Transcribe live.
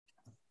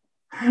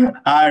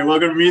Hi,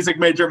 welcome to Music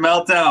Major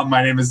Meltdown.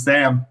 My name is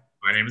Sam.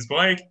 My name is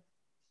Blake.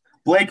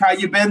 Blake, how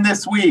you been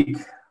this week?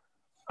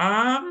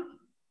 Um,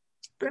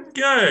 been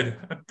good.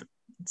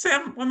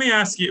 Sam, let me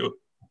ask you,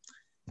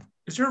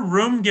 is your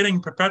room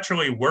getting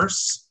perpetually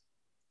worse?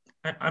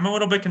 I'm a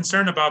little bit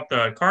concerned about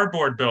the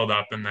cardboard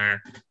buildup in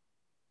there.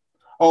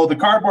 Oh, the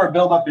cardboard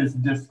buildup is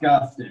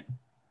disgusting.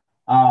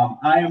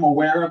 I am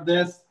aware of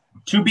this.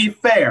 To be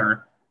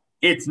fair,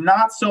 it's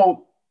not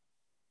so.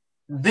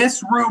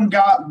 This room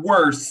got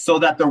worse so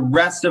that the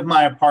rest of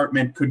my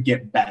apartment could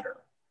get better.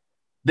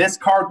 This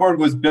cardboard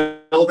was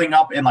building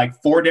up in like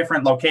 4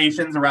 different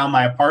locations around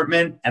my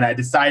apartment, and I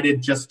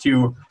decided just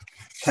to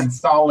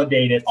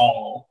consolidate it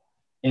all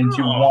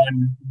into Oh,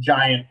 one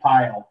giant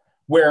pile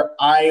where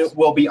I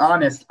will be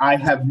honest, I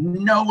have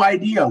no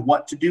idea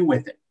what to do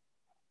with it.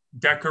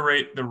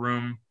 decorate the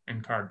room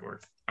in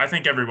cardboard. I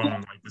think everyone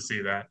would like to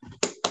see that.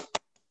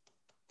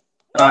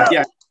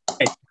 Yeah,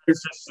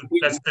 It's just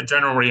that's the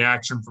general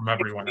reaction from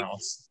everyone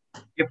else.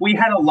 if we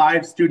had a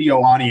live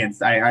studio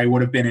audience, I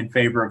would have been in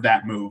favor of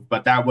that move,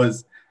 but that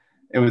was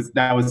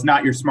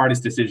not your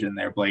smartest decision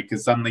there, Blake,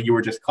 because suddenly you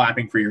were just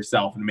clapping for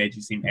yourself and it made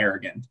you seem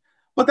arrogant.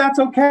 But that's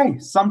okay.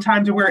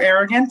 Sometimes we're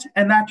arrogant,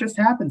 and that just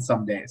happens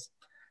some days.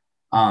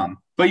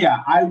 But yeah,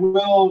 I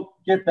will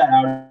get that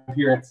out of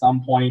here at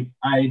some point.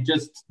 I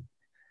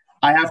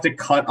have to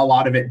cut a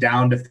lot of it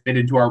down to fit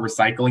into our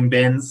recycling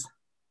bins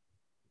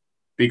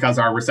because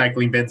our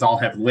recycling bins all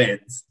have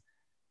lids.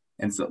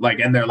 And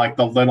they're like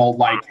the little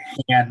like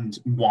hand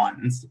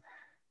ones.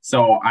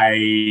 So I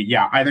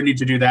either need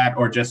to do that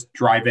or just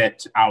drive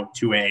it out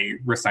to a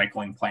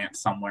recycling plant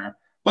somewhere.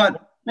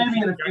 But maybe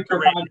in a future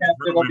podcast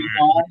it'll be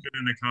all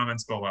in the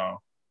comments below.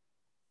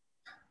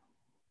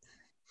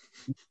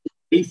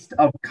 waste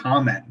of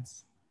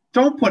comments.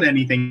 Don't put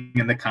anything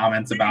in the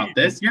comments about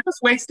this. You're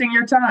just wasting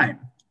your time.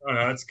 Oh,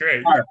 no, that's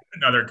great. All right.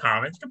 Another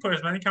comment. You can put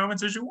as many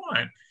comments as you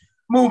want.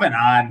 Moving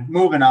on.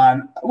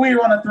 We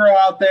want to throw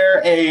out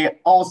there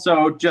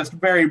also just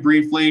very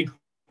briefly,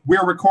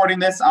 we're recording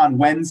this on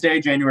Wednesday,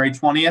 January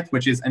 20th,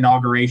 which is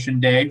Inauguration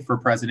Day for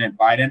President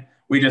Biden.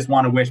 We just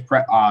want to wish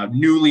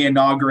newly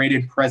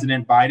inaugurated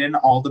President Biden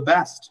all the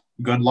best.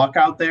 Good luck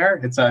out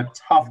there. It's a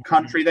tough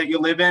country that you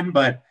live in,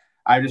 but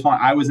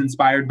I was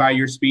inspired by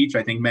your speech.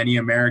 I think many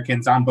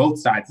Americans on both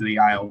sides of the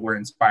aisle were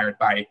inspired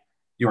by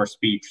your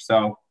speech.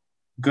 So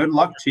good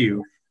luck to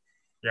you.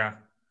 Yeah.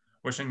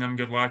 Wishing them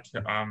good luck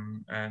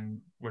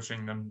and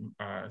wishing them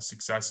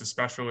success,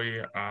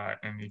 especially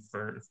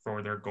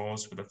for their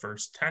goals for the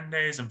first 10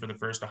 days and for the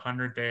first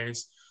 100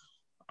 days.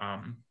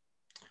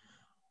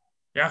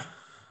 Yeah,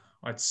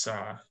 let's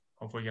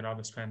hopefully get out of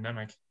this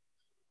pandemic.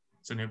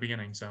 It's a new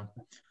beginning. So,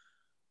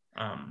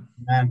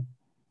 Man.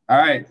 All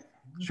right.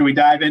 Should we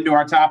dive into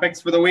our topics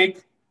for the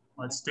week?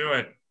 Let's do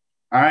it.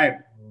 All right.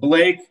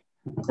 Blake,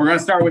 we're going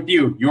to start with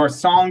you. Your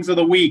songs of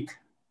the week.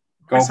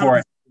 Go for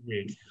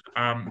it.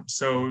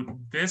 So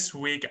this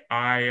week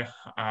I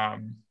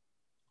kind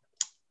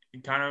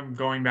of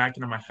going back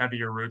into my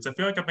heavier roots. I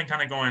feel like I've been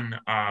kind of going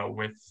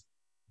with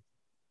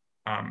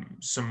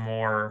some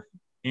more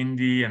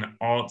indie and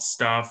alt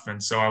stuff,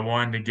 and so I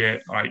wanted to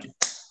get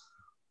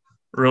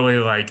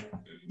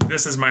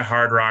this is my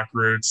hard rock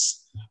roots.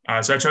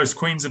 So I chose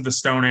Queens of the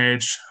Stone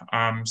Age.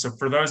 So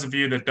for those of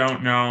you that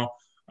don't know,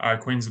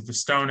 Queens of the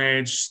Stone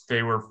Age,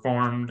 they were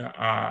formed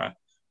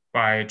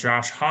by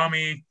Josh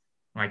Homme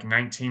like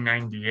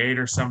 1998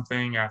 or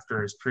something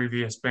after his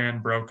previous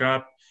band broke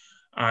up.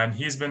 And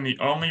he's been the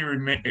only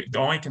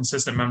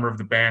consistent member of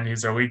the band.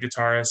 He's their lead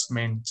guitarist,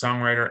 main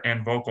songwriter,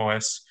 and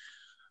vocalist.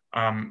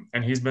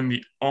 And he's been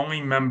the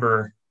only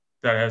member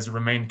that has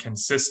remained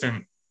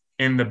consistent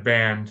in the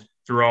band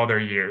through all their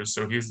years.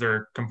 So he's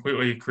their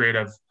completely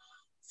creative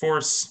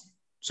force.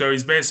 So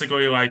he's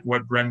basically like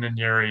what Brendan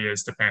Urie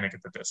is to Panic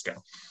at the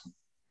Disco.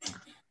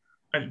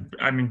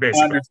 I mean,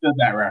 basically. I understood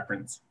that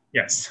reference.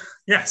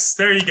 Yes.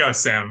 There you go,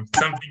 Sam.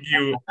 Something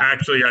you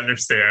actually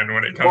understand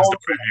when it comes to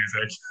my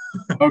music.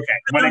 Okay.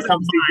 When it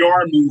comes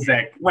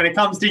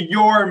to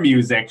your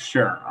music,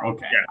 sure.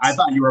 Okay. Yes. I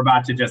thought you were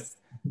about to just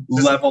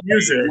level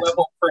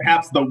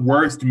perhaps the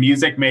worst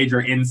music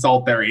major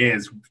insult there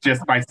is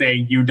just by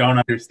saying you don't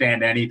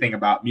understand anything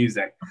about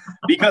music,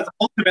 because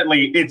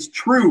ultimately it's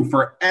true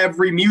for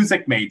every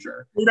music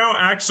major. You don't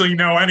actually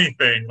know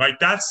anything. Like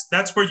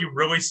that's where you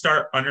really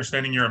start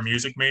understanding you're a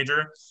music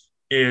major,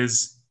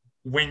 is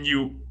when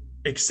you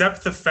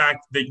accept the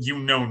fact that you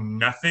know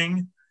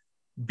nothing,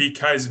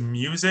 because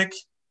music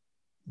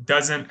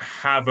doesn't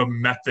have a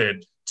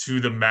method to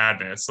the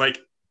madness. Like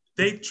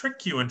they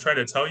trick you and try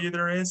to tell you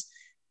there is,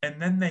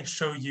 and then they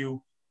show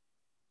you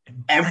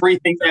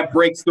everything that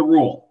breaks the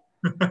rule.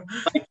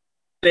 Like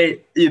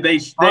they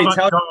tell you,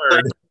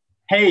 like,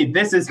 hey,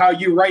 this is how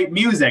you write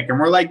music. And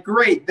we're like,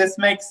 great, this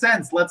makes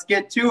sense. Let's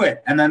get to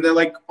it. And then they're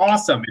like,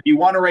 awesome. If you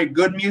want to write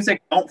good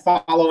music, don't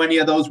follow any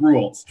of those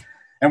rules.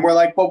 And we're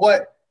like,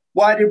 but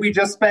why did we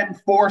just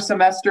spend 4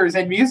 semesters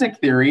in music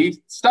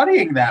theory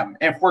studying them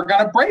if we're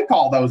going to break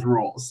all those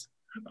rules?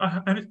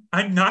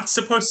 I'm not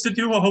supposed to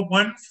do a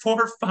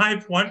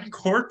 1-4-5-1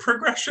 chord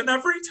progression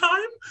every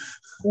time.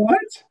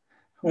 What?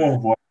 Oh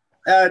boy.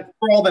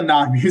 For all the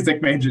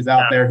non-music majors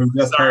out there who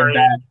just heard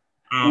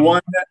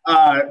Sorry.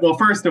 that, well,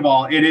 first of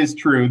all, it is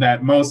true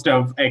that most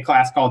of a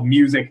class called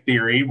music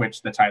theory,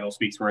 which the title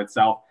speaks for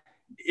itself,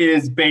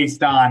 is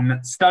based on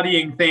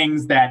studying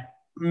things that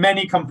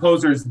many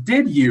composers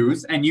did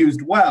use and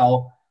used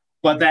well,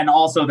 but then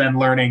also then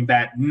learning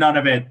that none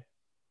of it,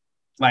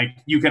 like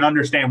you can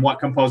understand what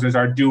composers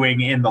are doing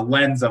in the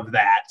lens of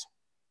that,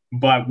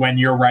 but when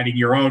you're writing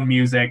your own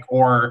music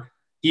or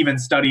even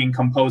studying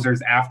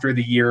composers after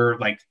the year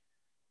like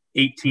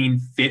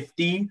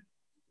 1850,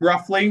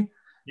 roughly,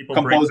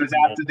 composers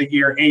after the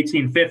year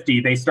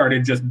 1850, they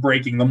started just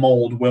breaking the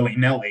mold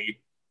willy-nilly.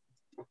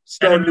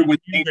 Started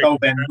with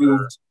Beethoven,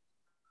 moved.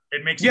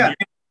 It makes music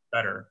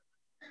better.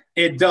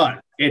 It does.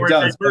 It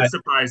does. It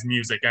diversifies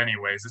music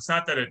anyways. It's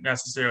not that it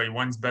necessarily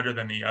one's better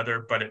than the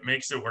other, but it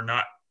makes it where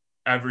not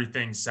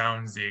everything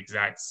sounds the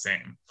exact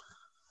same.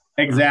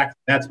 Exactly.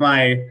 That's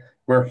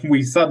where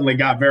we suddenly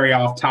got very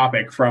off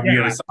topic from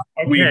yours.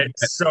 Okay,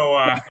 so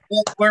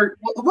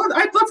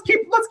let's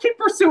keep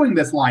pursuing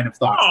this line of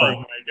thought. Oh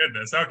my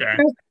goodness. Okay.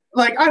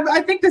 Like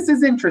I think this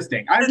is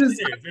interesting. It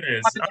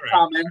is.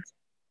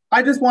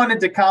 I just wanted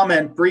to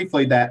comment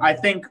briefly that I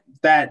think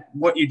that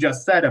what you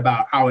just said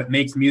about how it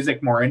makes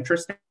music more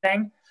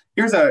interesting.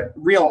 Here's a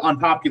real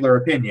unpopular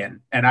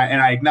opinion, and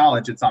I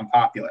acknowledge it's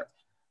unpopular.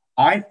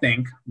 I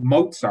think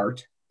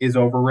Mozart is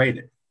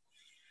overrated.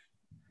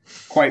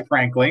 Quite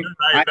frankly,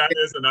 that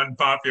is an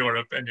unpopular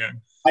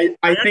opinion.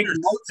 I think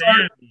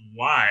Mozart.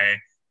 Why?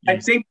 I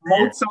think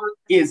Mozart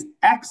is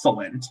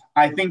excellent.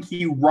 I think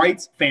he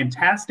writes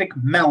fantastic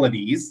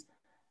melodies,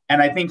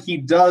 and I think he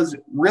does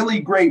really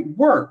great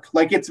work.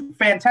 Like, it's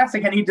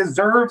fantastic, and he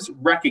deserves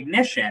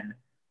recognition.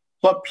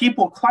 But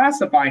people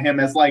classify him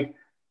as like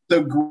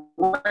the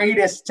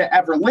greatest to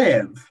ever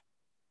live,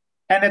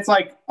 and it's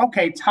like,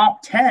 okay,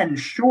 top 10,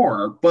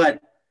 sure, but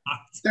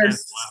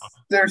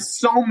there's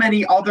so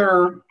many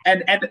other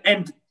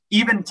and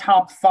even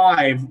top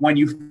 5 when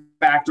you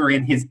factor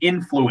in his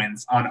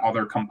influence on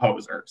other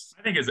composers.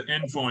 I think his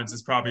influence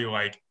is probably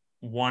like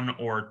 1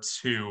 or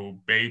 2,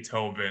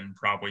 Beethoven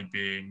probably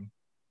being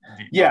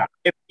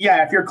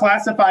if you're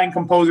classifying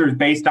composers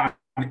based on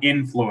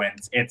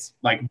influence, it's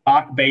like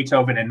Bach,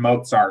 Beethoven, and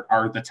Mozart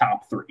are the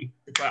top 3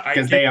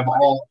 because they have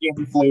all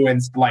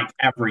influenced like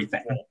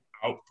everything.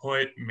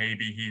 Output,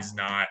 maybe he's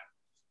not,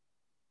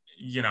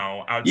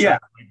 outside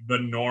the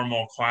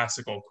normal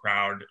classical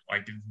crowd,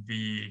 like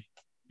the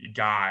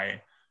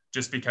guy,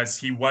 just because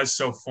he was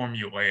so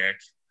formulaic.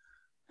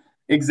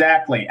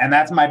 Exactly. And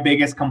that's my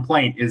biggest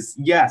complaint is,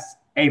 yes,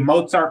 a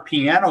Mozart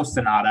piano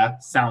sonata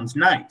sounds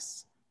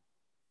nice,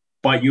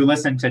 but you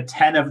listen to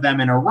 10 of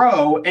them in a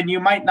row and you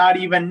might not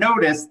even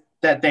notice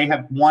that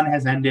one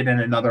has ended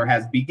and another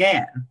has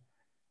began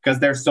because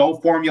they're so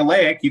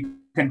formulaic, you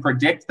can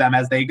predict them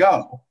as they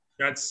go.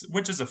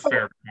 Which is a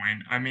fair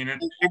point. I mean,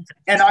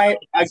 I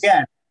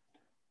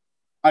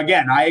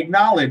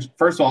acknowledge,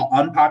 first of all,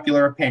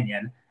 unpopular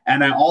opinion.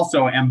 And I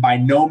also am by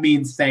no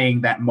means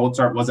saying that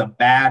Mozart was a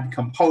bad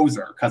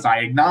composer, because I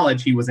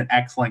acknowledge he was an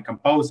excellent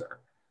composer.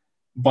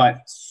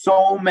 But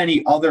so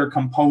many other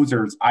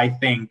composers, I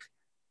think,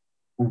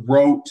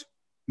 wrote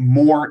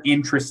more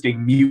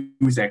interesting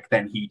music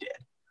than he did.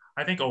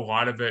 I think a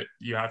lot of it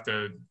you have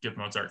to give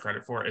Mozart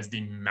credit for is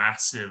the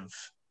massive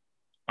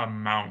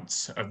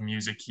amount of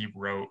music he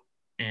wrote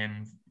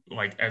in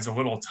like as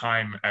little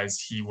time as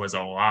he was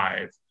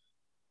alive.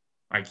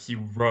 Like he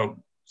wrote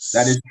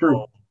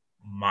true.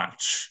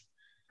 Much.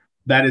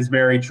 That is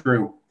very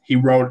true. He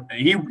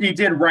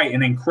did write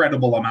an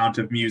incredible amount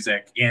of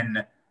music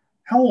in,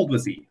 how old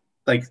was he?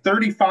 Like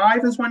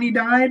 35 is when he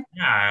died?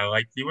 Yeah,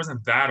 like he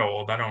wasn't that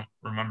old. I don't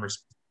remember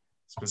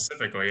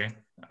specifically.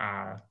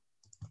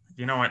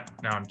 You know what?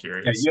 Now I'm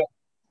curious.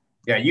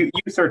 Yeah, you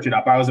search it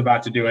up. I was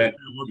about to do it.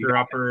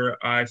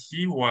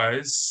 He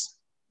was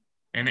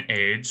in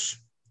age.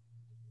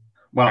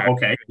 Well,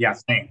 okay. Yeah,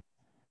 same.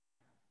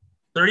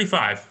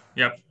 35.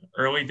 Yep.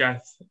 Early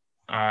death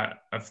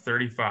of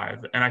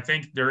 35. And I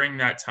think during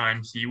that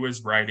time he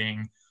was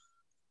writing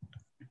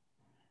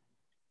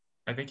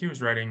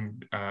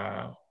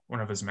one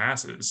of his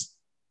masses.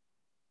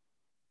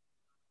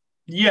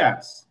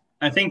 Yes.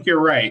 I think you're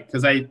right.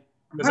 I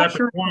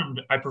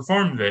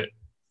performed it.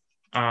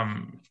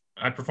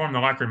 I performed the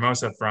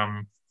Lacrimosa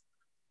from,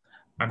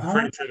 I'm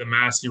pretty sure, the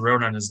mass he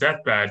wrote on his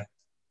deathbed.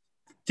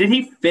 Did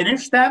he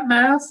finish that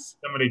mass?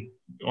 Somebody,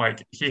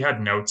 he had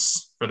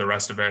notes for the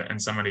rest of it,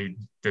 and somebody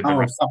did the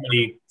rest.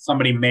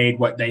 Somebody made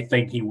what they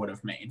think he would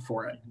have made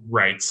for it.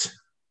 Right.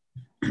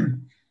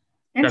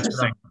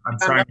 Interesting. I'm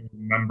trying to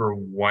remember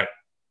what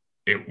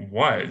it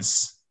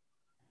was.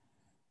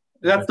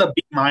 That's the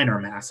B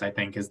minor mass, I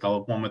think, is the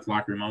one with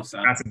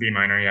Lacrimosa. That's a B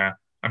minor, yeah.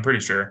 I'm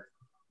pretty sure.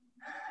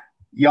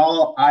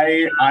 Y'all,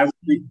 I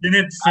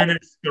didn't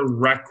finish the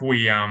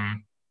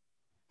Requiem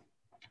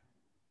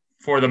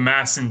for the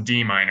Mass in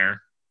D minor.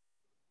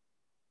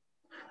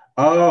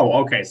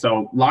 Oh, okay.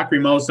 So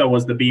Lacrimosa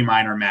was the B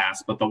minor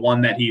mass, but the one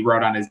that he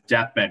wrote on his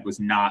deathbed was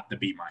not the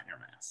B minor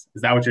mass.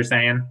 Is that what you're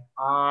saying?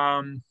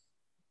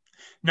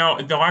 No,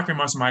 the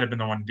Lacrimosa might have been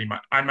the one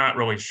I'm not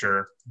really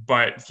sure,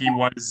 but he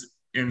was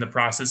in the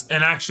process.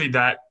 And actually,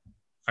 that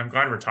I'm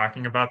glad we're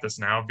talking about this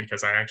now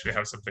because I actually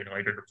have something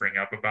later to bring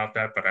up about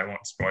that, but I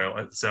won't spoil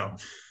it. So,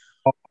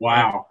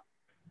 Wow.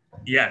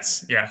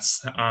 yes.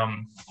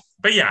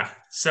 But yeah,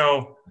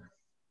 so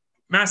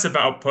massive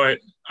output.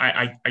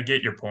 I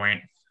get your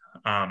point.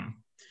 Um,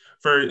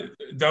 for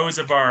those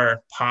of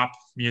our pop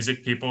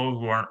music people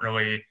who aren't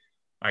really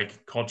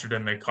like cultured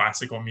in the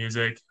classical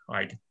music,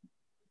 like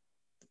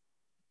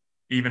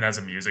even as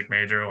a music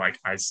major, like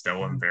I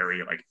still am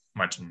very like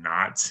much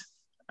not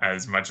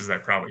as much as I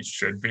probably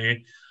should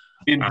be.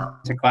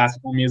 Into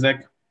classical music.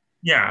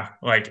 Yeah,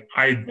 like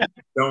I Yeah.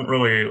 don't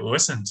really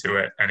listen to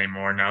it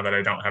anymore now that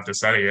I don't have to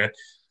study it.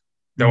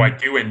 Though I Mhm.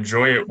 do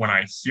enjoy it when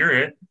I hear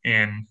it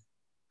in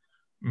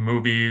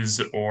movies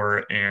or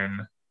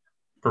in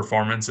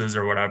performances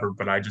or whatever,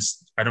 but I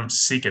don't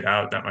seek it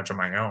out that much on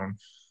my own.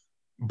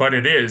 But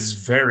it is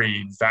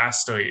very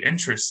vastly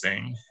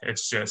interesting.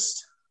 It's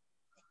just,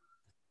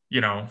 you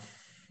know,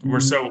 we're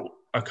Mhm. so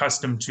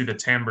accustomed to the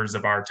timbres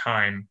of our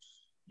time,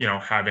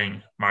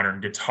 having modern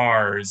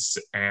guitars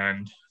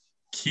and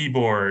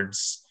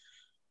keyboards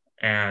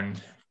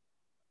and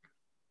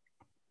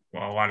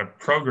well, a lot of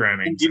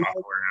programming And you know,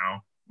 software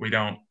now. We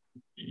don't,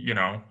 you're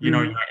not mhm.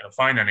 going to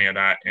find any of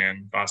that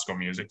in classical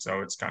music.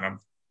 So it's kind of,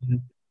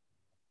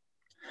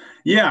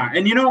 Yeah,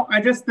 and I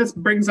just this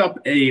brings up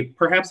a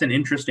perhaps an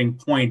interesting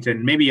point,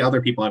 and maybe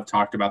other people have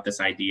talked about this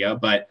idea,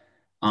 but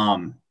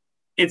um,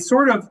 it's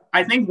sort of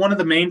I think one of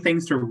the main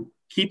things to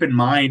keep in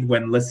mind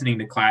when listening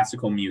to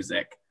classical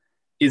music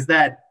is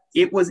that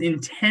it was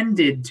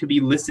intended to be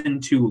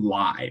listened to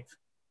live.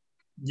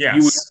 You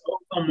would yes, go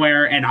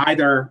somewhere and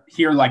either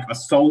hear like a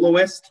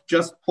soloist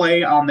just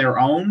play on their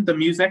own the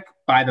music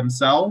by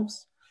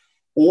themselves,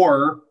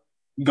 or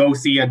go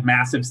see a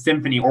massive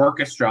symphony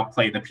orchestra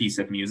play the piece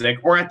of music,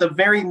 or at the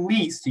very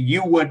least,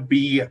 you would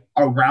be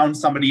around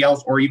somebody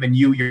else, or even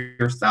you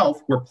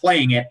yourself were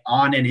playing it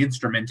on an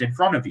instrument in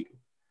front of you.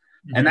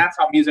 And mm-hmm. that's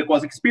how music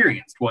was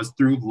experienced, was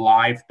through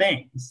live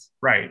things.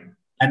 Right.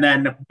 And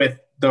then with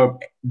the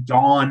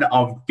dawn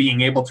of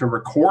being able to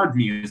record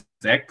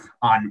music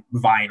on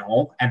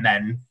vinyl, and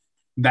then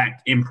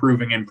that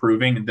improving,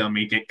 and they'll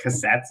make it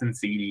cassettes and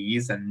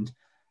CDs and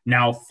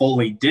now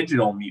fully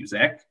digital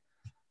music.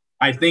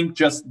 I think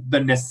just the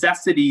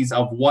necessities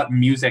of what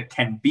music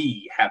can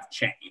be have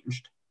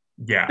changed.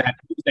 Yeah. That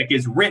music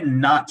is written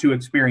not to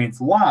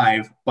experience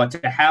live, but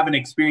to have an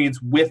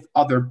experience with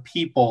other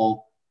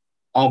people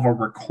of a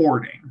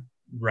recording.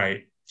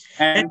 Right.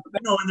 And, And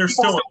and there's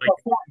people still still like,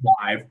 perform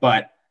live,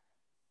 but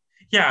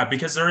yeah,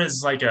 because there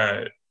is like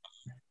an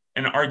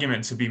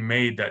argument to be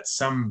made that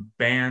some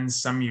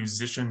bands, some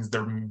musicians,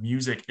 their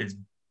music is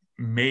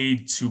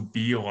made to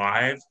be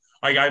live.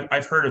 Like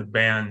I've heard of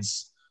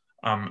bands,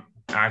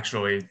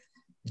 actually,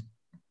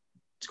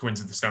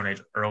 Queens of the Stone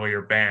Age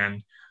earlier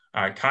band,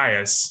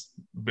 Caius,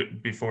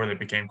 before they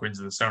became Queens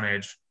of the Stone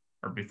Age,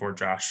 or before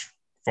Josh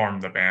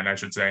formed the band, I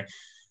should say.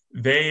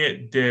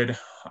 They did.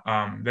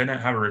 They didn't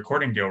have a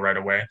recording deal right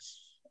away,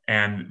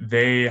 and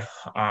they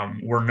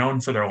were known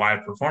for their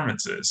live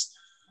performances.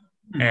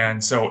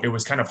 And so it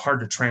was kind of hard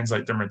to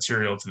translate their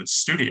material to the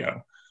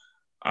studio.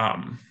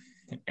 Um,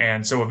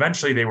 and so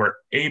eventually they were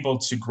able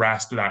to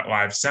grasp that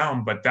live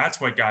sound, but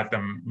that's what got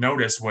them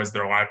noticed was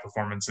their live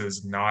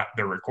performances, not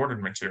their recorded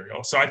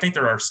material. So I think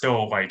there are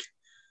still like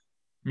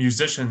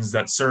musicians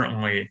that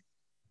certainly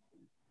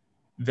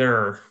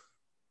their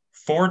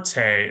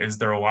forte is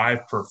their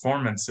live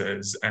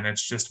performances, and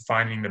it's just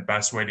finding the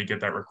best way to get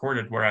that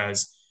recorded.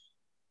 Whereas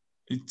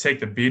take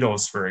the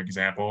Beatles, for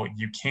example,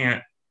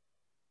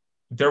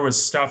 there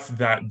was stuff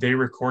that they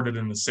recorded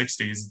in the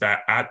 60s that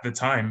at the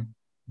time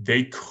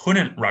they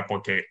couldn't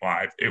replicate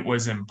live. It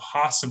was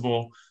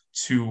impossible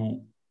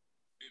to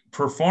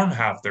perform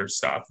half their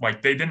stuff.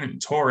 Like they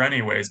didn't tour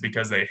anyways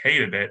because they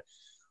hated it,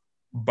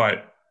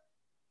 but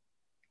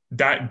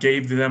that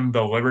gave them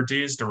the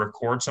liberties to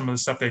record some of the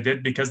stuff they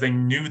did because they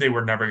knew they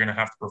were never going to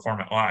have to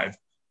perform it live.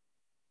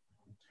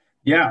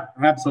 yeah,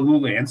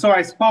 absolutely. And so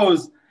I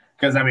suppose,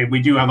 because I mean,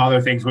 we do have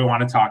other things we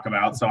want to talk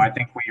about, so I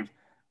think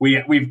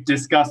we've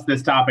discussed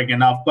this topic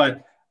enough.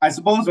 But I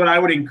suppose what I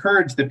would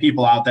encourage the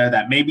people out there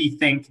that maybe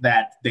think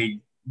that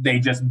they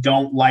just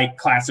don't like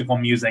classical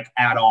music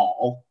at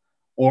all,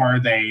 or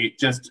they're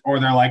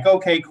like,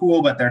 okay,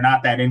 cool, but they're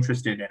not that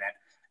interested in it.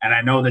 And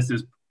I know this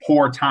is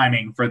poor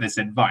timing for this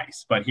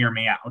advice, but hear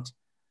me out.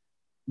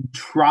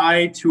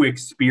 Try to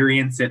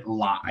experience it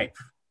live.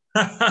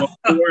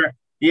 Before,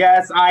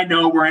 yes, I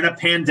know we're in a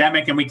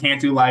pandemic and we can't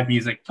do live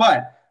music,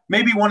 but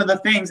maybe one of the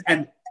things,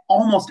 and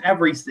almost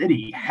every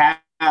city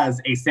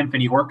has a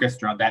symphony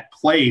orchestra that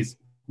plays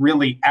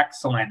really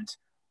excellent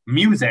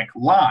music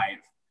live.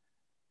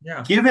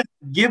 Yeah. Give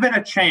it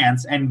a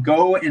chance and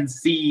go and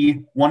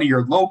see one of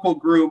your local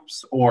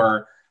groups,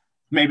 or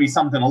maybe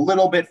something a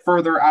little bit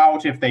further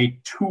out if they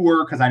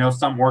tour, because I know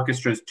some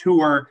orchestras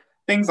tour,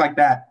 things like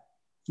that.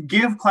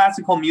 Give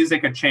classical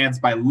music a chance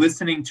by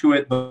listening to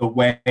it the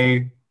way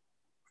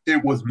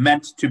it was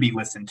meant to be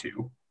listened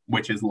to,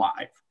 which is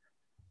live.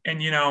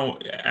 And,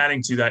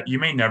 adding to that, you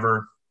may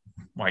never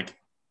like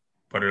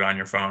put it on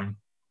your phone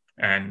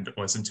and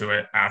listen to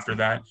it after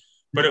that,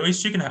 but at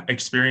least you can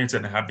experience it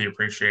and have the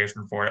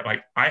appreciation for it.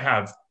 Like I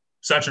have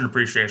such an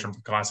appreciation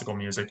for classical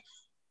music.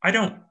 I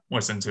don't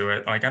listen to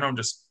it. Like I don't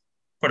just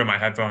put in my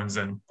headphones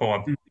and pull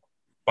up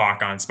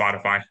Bach on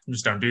Spotify. I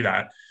just don't do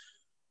that.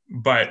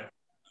 But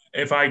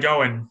if I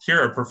go and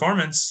hear a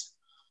performance,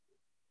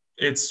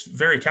 it's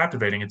very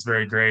captivating. It's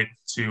very great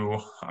to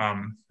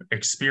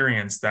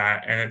experience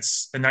that. And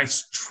it's a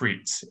nice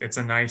treat. It's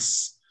a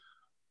nice,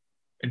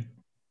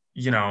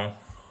 you know,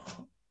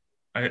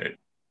 a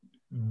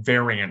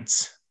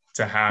variant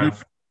to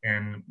have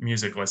in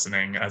music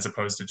listening as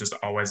opposed to just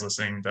always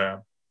listening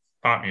to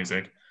pop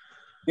music.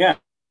 Yeah.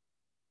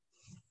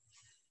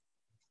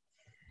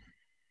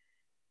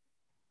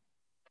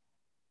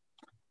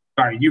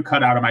 Sorry, you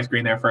cut out of my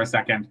screen there for a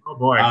second. Oh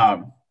boy.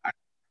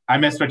 I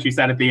missed what you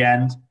said at the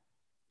end,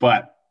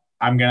 but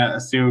I'm gonna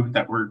assume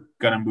that we're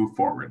gonna move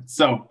forward.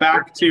 So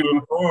back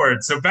to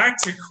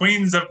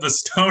Queens of the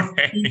Stone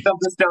Age. Queens of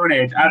the Stone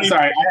Age. I'm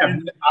sorry.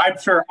 I'm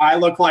sure I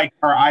look like,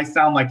 or I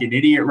sound like an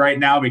idiot right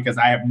now because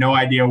I have no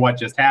idea what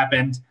just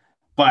happened.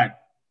 But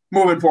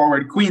moving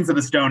forward, Queens of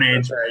the Stone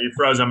Age. Okay, you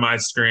froze on my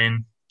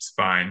screen. It's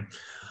fine.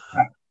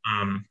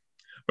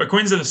 But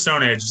Queens of the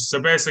Stone Age.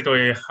 So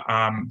basically,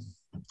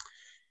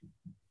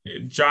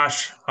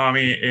 Josh Homme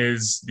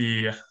is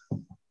the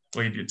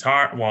lead the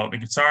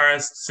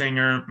guitarist,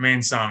 singer, main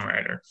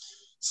songwriter.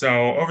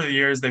 So over the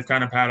years, they've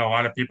kind of had a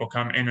lot of people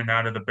come in and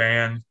out of the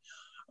band.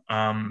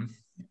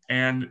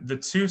 And the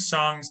two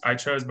songs I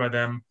chose by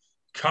them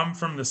come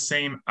from the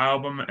same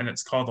album, and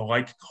it's called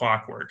Like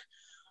Clockwork.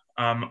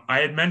 I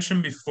had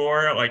mentioned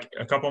before, like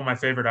a couple of my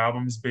favorite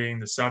albums being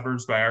The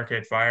Suburbs by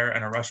Arcade Fire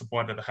and A Rush of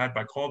Blood to the Head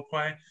by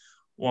Coldplay.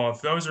 Well,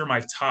 if those are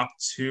my top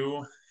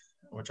two,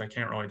 which I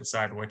can't really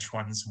decide which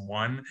one's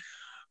won,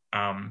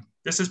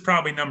 this is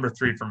probably number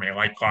 3 for me,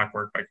 Like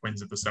Clockwork by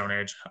Queens of the Stone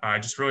Age. I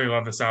just really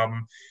love this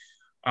album.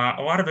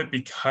 A lot of it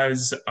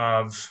because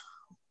of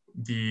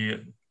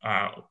the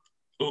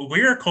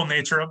lyrical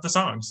nature of the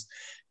songs.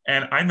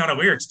 And I'm not a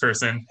lyrics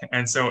person.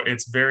 And so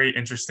it's very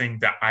interesting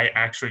that I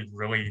actually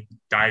really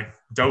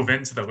dove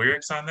into the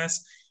lyrics on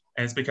this.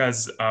 And it's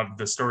because of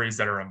the stories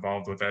that are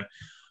involved with it.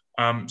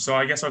 So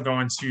I guess I'll go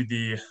into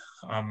the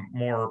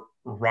more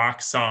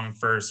rock song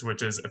first,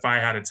 which is If I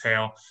Had a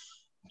Tail.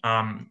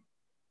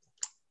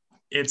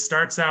 It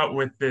starts out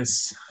with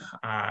this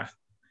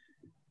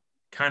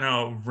kind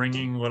of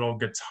ringing little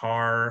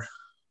guitar.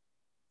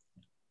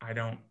 I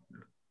don't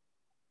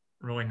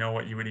really know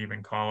what you would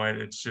even call it.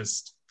 It's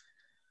just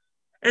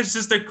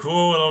a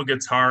cool little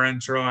guitar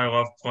intro. I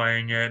love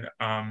playing it.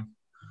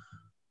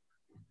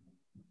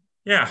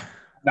 Yeah.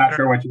 Not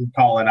sure what you would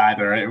call it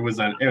either. It was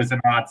an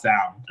odd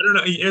sound. I don't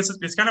know.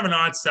 It's kind of an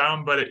odd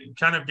sound, but it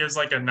kind of gives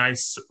like a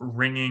nice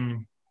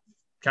ringing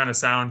kind of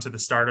sound to the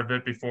start of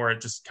it before it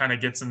just kind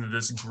of gets into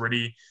this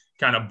gritty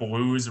kind of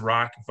blues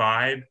rock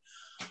vibe.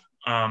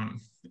 And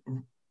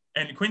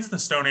Queens of the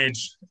Stone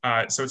Age,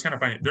 so it's kind of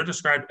funny. They're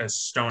described as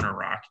stoner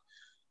rock.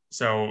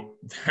 So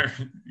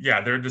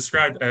they're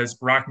described as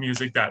rock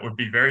music that would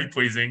be very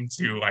pleasing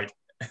to like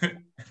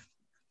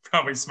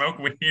probably smoke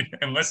weed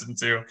and listen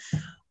to,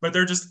 but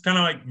they're just kind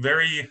of like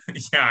very,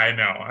 yeah, I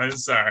know. I'm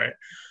sorry.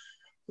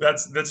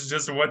 That's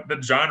just what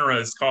the genre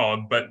is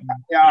called, but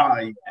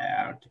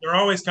they're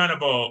always kind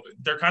of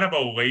a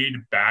laid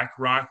back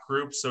rock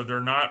group. So they're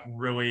not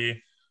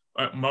really,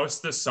 most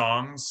of the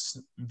songs,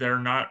 they're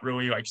not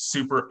really like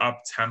super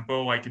up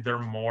tempo. Like they're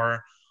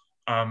more,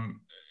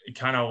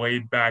 kind of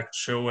laid back,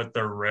 chill with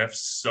their riffs.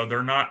 So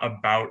they're not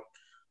about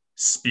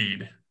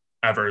speed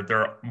ever.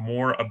 They're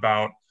more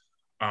about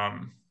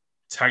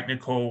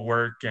technical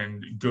work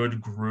and good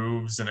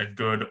grooves and a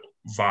good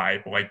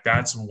vibe. Like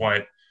that's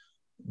what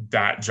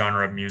that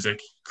genre of music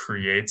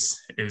creates,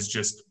 is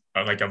just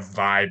like a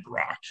vibe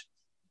rock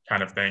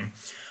kind of thing.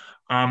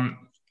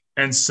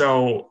 And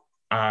so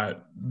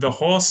the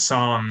whole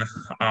song,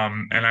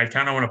 and I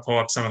kind of want to pull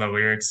up some of the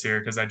lyrics here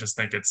because I just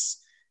think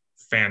it's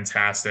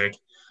fantastic,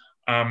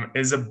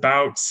 is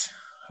about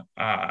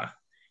to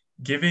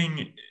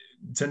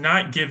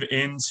not give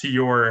in to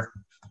your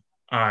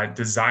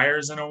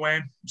desires in a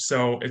way.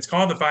 So it's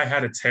called If I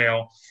Had a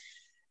Tail.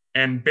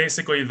 And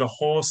basically the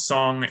whole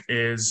song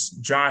is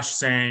Josh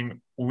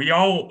saying, we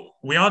all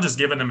just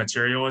give into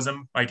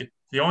materialism. Like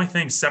the only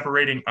thing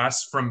separating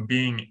us from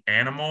being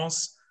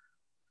animals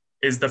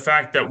is the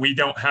fact that we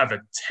don't have a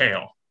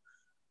tail.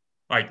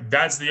 Like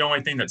that's the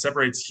only thing that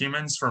separates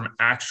humans from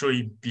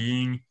actually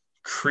being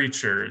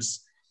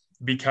creatures,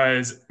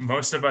 because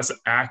most of us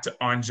act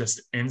on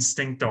just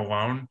instinct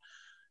alone.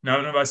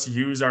 None of us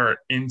use our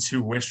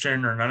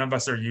intuition, or none of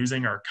us are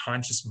using our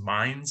conscious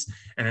minds.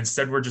 And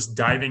instead we're just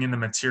diving into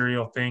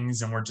material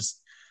things, and we're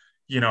just,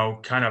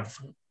 kind of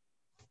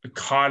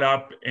caught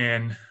up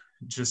in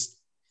just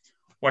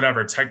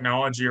whatever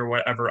technology or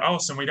whatever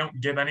else. And we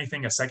don't give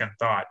anything a second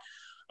thought.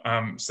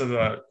 So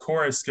the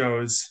chorus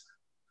goes,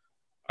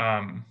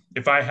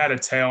 if I had a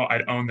tail,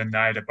 I'd own the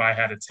night. If I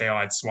had a tail,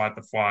 I'd swat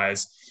the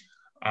flies.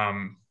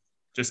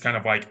 Just kind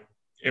of like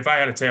if I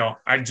had a tail,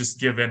 I'd just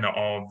give in to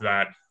all of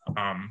that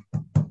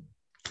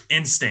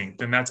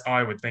instinct, and that's all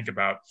I would think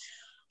about.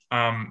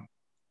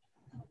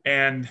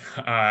 And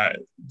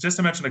just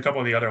to mention a couple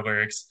of the other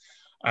lyrics,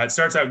 it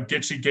starts out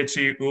 "Gitchy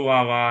Gitchy, ooh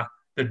la la,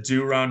 the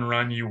do run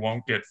run, you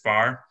won't get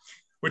far,"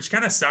 which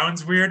kind of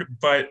sounds weird,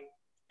 but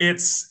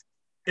it's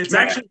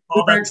actually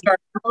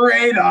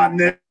great on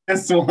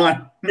this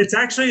one. It's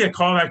actually a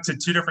callback to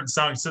two different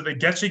songs. So the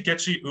 "Getchy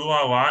Getchy Ooh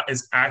La La"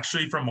 is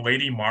actually from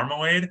Lady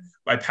Marmalade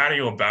by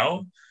Patti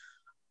LaBelle.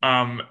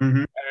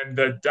 And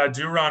the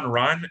 "Do Run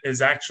Run"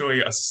 is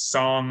actually a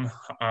song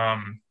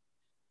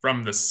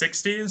from the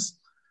 60s.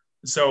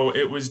 So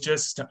it was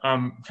just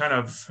kind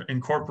of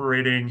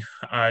incorporating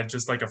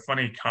just like a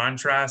funny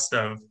contrast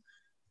of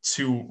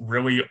two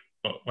really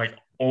like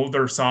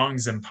older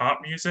songs in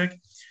pop music.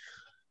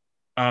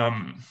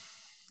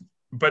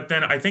 But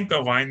then I think the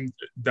line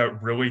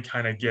that really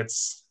kind of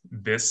gets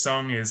this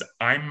song is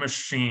 "I'm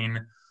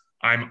machine,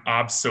 I'm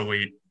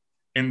obsolete,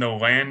 in the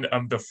land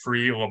of the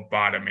free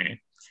lobotomy."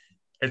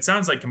 It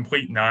sounds like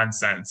complete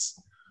nonsense,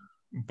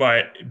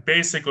 but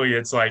basically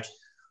it's like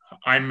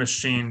I'm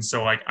machine,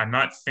 so like I'm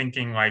not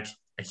thinking like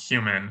a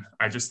human.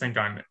 I just think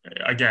on,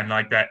 again,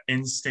 like that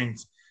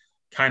instinct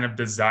kind of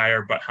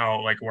desire, but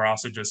how like we're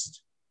also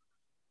just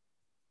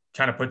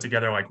kind of put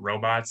together like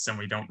robots and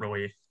we don't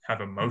really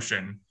have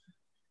emotion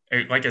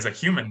like as a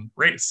human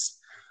race.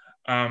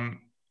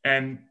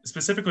 And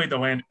specifically the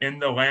land "in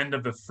the land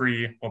of the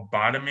free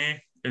lobotomy"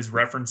 is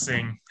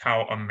referencing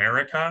how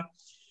America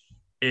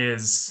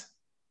is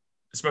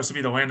supposed to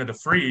be the land of the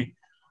free.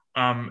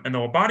 And the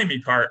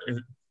lobotomy part,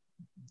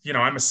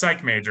 I'm a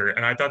psych major,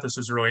 and I thought this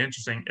was really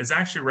interesting, is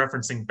actually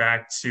referencing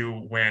back to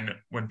when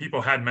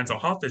people had mental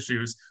health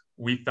issues,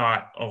 we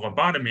thought a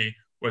lobotomy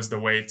was the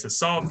way to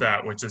solve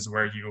that, which is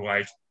where you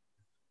like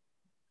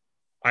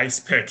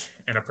ice pick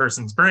in a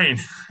person's brain,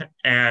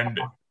 and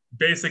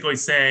basically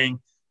saying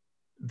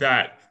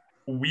that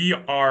we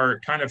are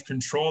kind of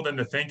controlled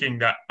into thinking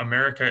that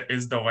America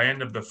is the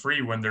land of the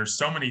free when there's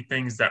so many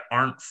things that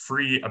aren't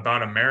free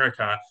about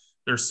America.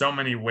 There's so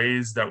many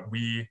ways that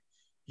we,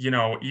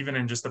 even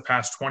in just the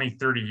past 20,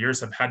 30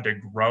 years have had to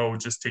grow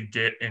just to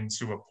get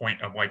into a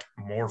point of like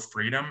more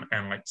freedom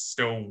and like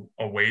still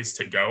a ways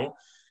to go,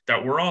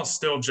 that we're all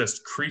still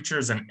just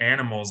creatures and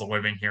animals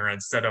living here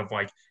instead of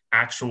like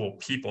actual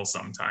people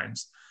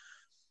sometimes.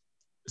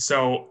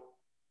 So,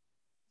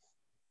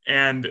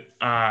 and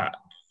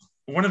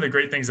one of the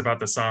great things about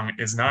the song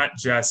is not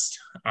just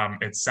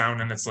its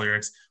sound and its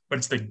lyrics, but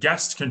it's the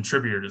guest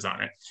contributors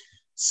on it.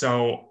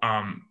 So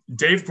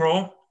Dave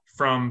Grohl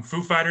from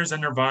Foo Fighters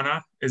and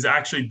Nirvana has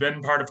actually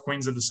been part of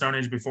Queens of the Stone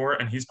Age before,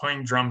 and he's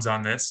playing drums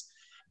on this.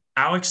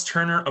 Alex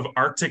Turner of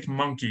Arctic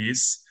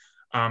Monkeys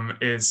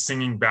is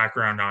singing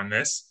background on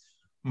this.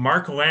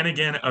 Mark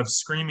Lanigan of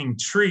Screaming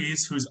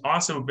Trees, who's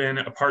also been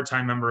a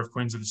part-time member of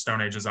Queens of the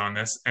Stone Age, is on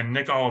this, and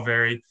Nick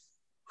Oliveri,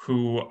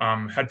 who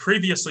had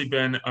previously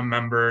been a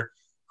member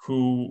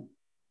who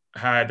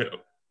had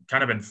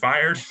kind of been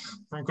fired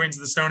from Queens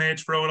of the Stone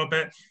Age for a little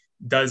bit,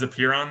 does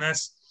appear on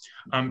this.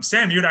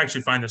 Sam, you'd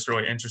actually find this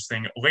really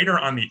interesting. Later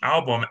on the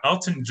album,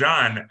 Elton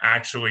John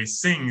actually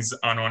sings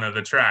on one of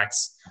the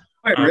tracks.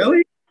 Wait,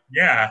 really?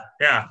 Yeah.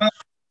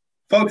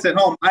 Folks at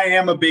home, I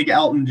am a big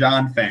Elton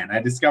John fan.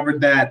 I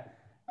discovered that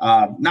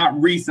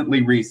not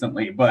recently,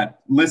 but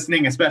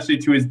listening especially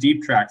to his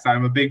deep tracks,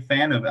 I'm a big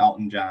fan of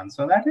Elton John.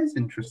 So that is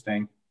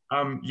interesting.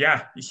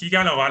 Yeah, he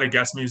got a lot of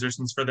guest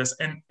musicians for this,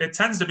 and it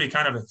tends to be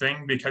kind of a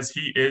thing because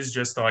he is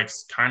just the, like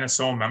kind of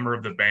sole member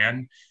of the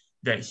band,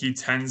 that he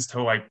tends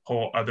to like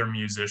pull other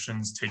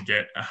musicians to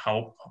get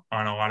help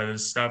on a lot of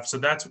this stuff. So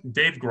that's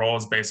Dave Grohl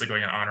is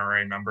basically an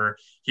honorary member.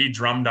 He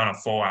drummed on a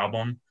full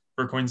album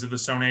for Queens of the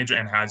Stone Age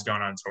and has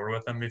gone on tour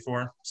with them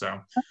before. So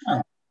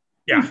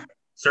yeah,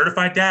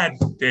 certified dad,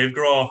 Dave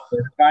Grohl.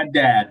 Certified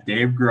dad,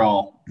 Dave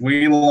Grohl.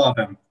 We love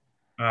him.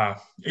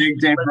 Big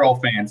Dave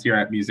Grohl fans here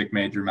at Music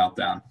Major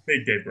Meltdown.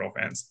 Big Dave Grohl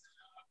fans.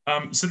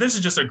 So this is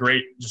just a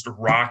great, just a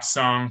rock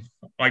song.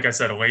 Like I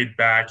said, laid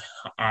back.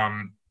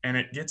 And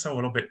it gets a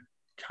little bit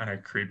kind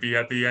of creepy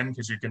at the end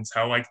because you can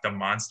tell like the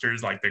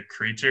monsters, like the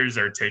creatures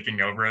are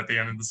taking over at the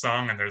end of the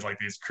song, and there's like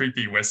these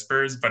creepy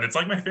whispers, but it's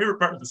like my favorite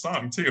part of the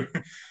song too.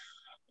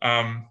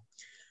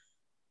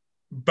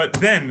 But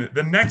then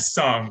the next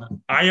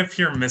song, "I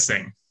Appear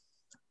Missing,"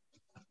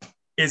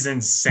 is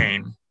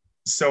insane.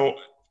 So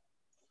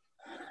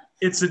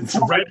it's a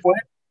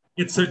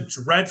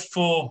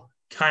dreadful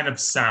kind of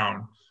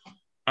sound.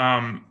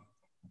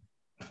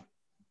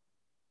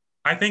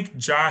 I think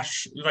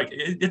Josh, like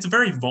it's a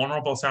very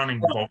vulnerable sounding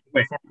vocal.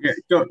 Wait,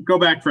 go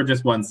back for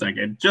just 1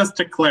 second. Just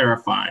to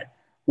clarify,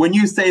 when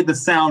you say the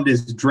sound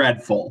is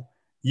dreadful,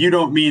 you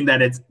don't mean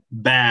that it's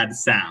bad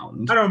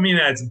sound. I don't mean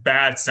that it's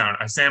bad sound.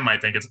 Sam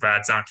might think it's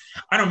bad sound.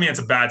 I don't mean it's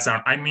a bad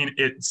sound. I mean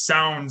it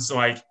sounds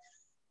like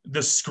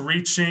the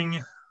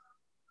screeching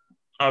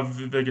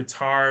of the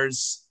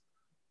guitars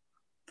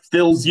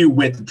fills you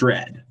with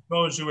dread.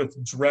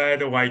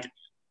 Like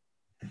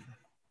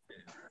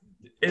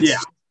it's, yeah.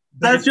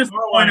 That's just the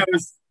point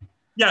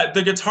Yeah,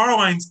 the guitar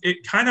lines,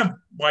 it kind of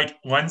like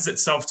lends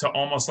itself to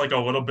almost like a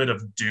little bit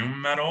of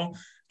doom metal.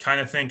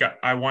 Kind of think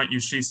I Want You,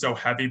 She's So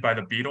Heavy by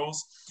the Beatles.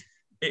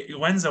 It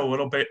lends a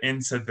little bit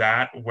into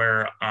that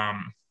where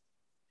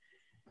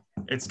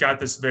it's got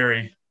this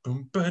very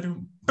boom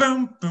ba-doom,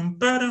 boom boom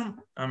ba-doom.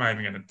 I'm not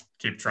even gonna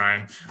keep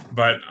trying,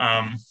 but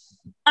yeah,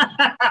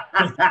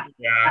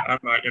 I'm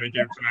not gonna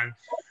keep trying.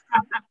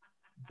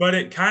 But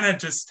it kind of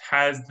just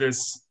has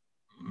this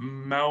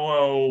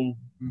mellow,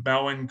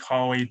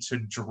 melancholy to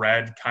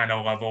dread kind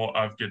of level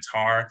of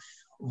guitar.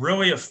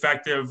 Really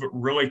effective,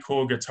 really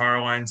cool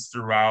guitar lines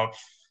throughout.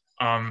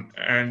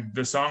 And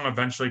the song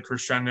eventually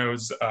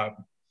crescendos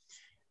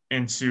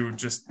into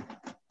just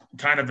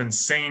kind of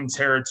insane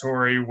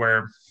territory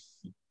where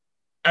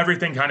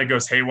everything kind of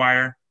goes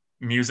haywire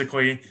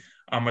musically.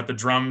 With the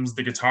drums,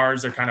 the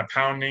guitars are kind of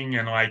pounding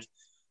and like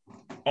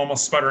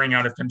almost sputtering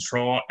out of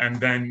control, and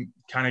then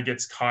kind of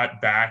gets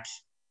caught back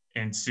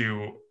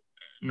into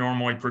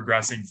normally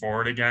progressing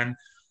forward again.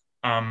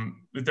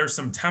 There's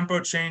some tempo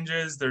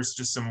changes. There's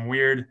just some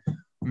weird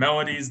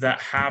melodies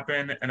that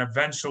happen, and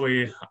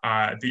eventually,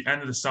 at the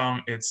end of the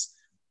song, it's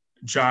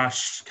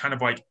Josh kind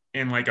of like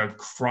in like a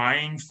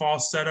crying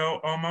falsetto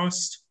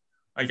almost,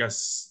 I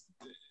guess,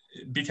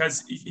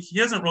 because he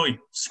doesn't really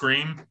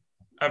scream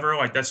ever.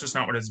 Like that's just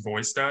not what his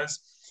voice does.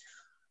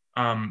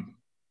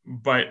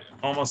 But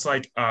almost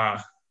like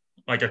a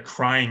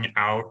crying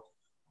out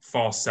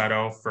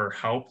falsetto for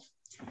help.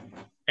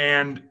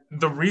 And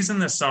the reason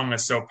this song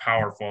is so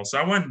powerful, so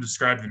I wanted to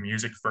describe the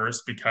music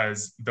first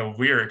because the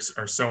lyrics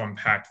are so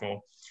impactful.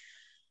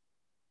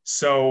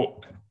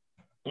 So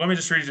let me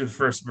just read you the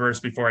first verse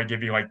before I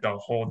give you like the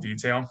whole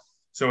detail.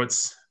 So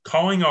it's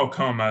calling all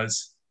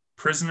comas,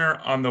 prisoner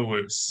on the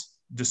loose,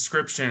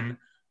 description,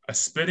 a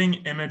spitting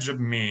image of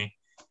me,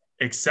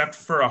 except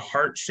for a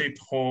heart-shaped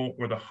hole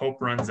where the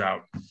hope runs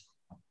out.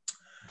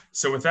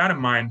 So with that in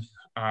mind,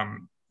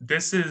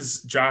 this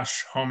is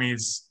Josh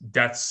Homme's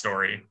death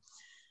story.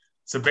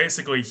 So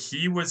basically,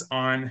 he was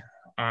on,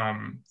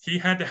 he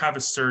had to have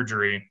a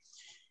surgery,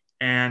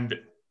 and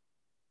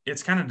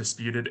it's kind of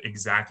disputed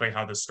exactly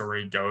how the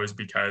story goes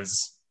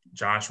because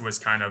Josh was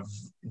kind of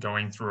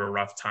going through a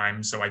rough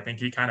time. So I think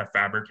he kind of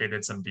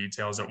fabricated some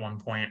details at one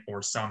point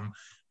or some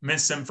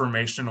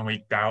misinformation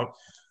leaked out.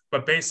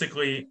 But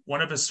basically,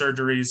 one of his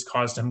surgeries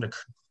caused him to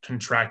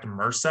contract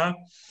MRSA.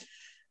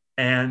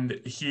 And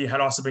he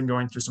had also been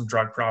going through some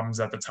drug problems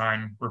at the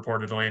time,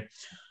 reportedly.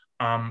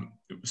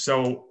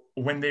 So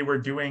when they were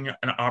doing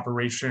an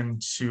operation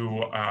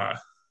to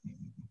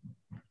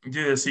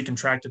do this, he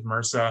contracted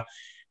MRSA.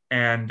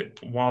 And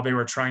while they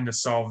were trying to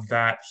solve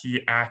that,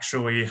 he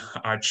actually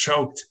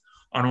choked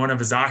on one of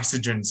his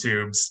oxygen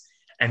tubes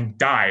and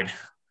died.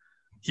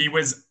 He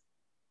was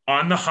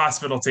on the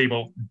hospital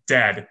table,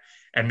 dead,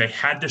 and they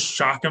had to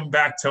shock him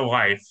back to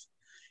life,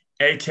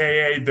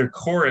 AKA the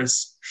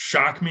chorus,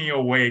 shock me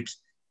awake,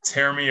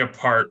 tear me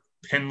apart,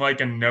 pinned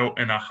like a note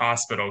in a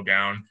hospital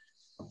gown.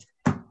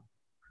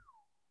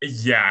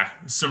 Yeah,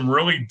 some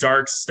really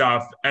dark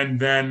stuff. And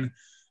then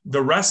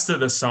the rest of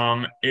the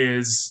song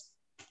is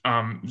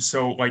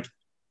so like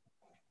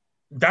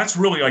that's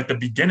really like the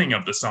beginning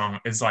of the song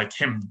is like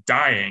him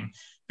dying,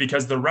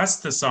 because the rest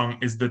of the song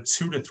is the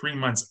 2 to 3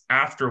 months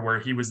after, where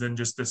he was in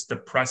just this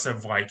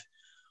depressive like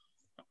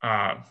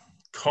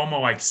coma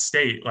like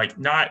state, like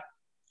not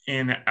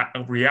in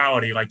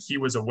reality like he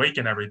was awake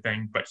and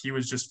everything, but he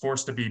was just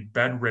forced to be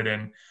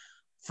bedridden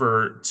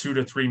for 2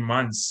 to 3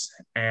 months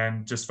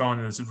and just fell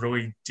into this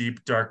really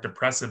deep, dark,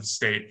 depressive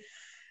state.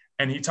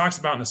 And he talks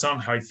about in the song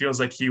how he feels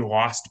like he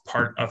lost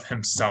part of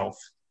himself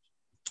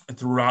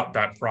throughout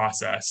that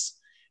process.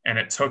 And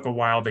it took a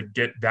while to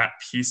get that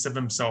piece of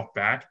himself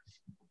back.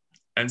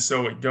 And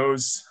so it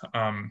goes,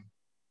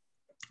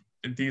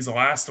 these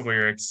last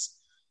lyrics,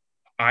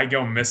 I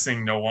go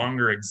missing, no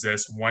longer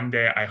exist. One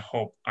day I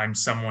hope I'm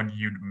someone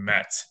you'd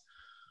met.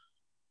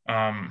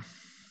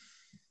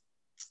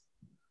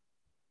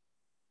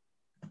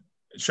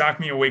 Shock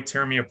me awake,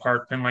 tear me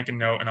apart, pin like a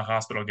note in a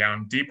hospital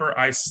gown. Deeper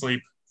I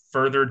sleep,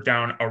 further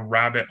down a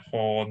rabbit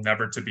hole,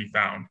 never to be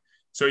found.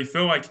 So you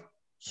feel like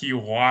he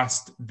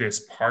lost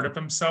this part of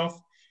himself.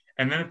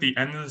 And then at the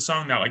end of the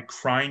song, that like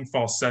crying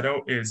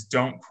falsetto is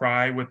don't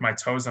cry with my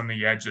toes on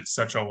the edge. It's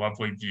such a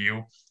lovely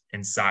view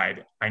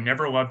inside. I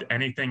never loved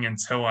anything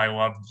until I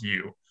loved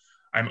you.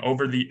 I'm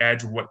over the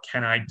edge. What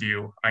can I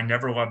do? I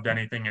never loved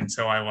anything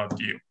until I loved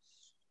you.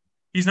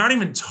 He's not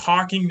even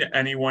talking to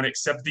anyone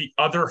except the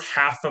other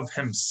half of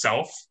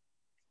himself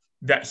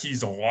that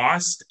he's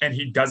lost, and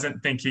he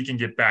doesn't think he can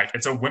get back.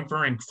 It's a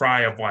whimpering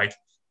cry of like,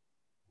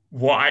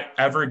 will I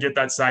ever get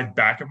that side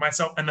back of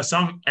myself? And the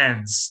song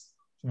ends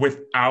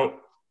without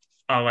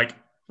like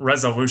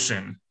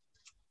resolution.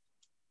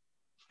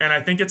 And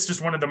I think it's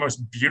just one of the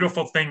most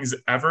beautiful things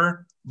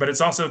ever, but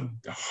it's also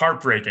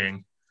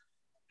heartbreaking.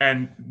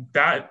 And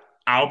that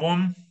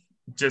album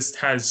just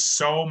has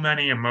so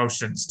many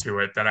emotions to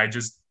it that I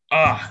just,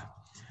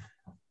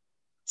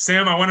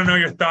 Sam, I want to know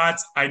your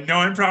thoughts. I know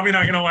I'm probably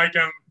not going to like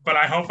him, but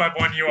I hope I've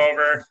won you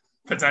over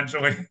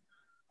potentially.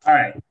 All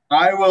right.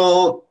 I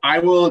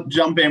will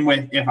jump in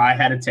with If I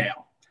Had a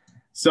Tail.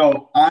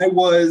 So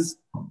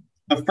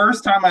the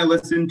first time I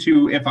listened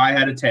to If I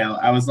Had a Tail,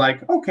 I was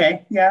like,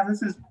 okay, yeah,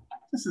 this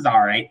is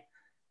all right.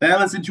 Then I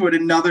listened to it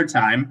another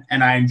time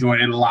and I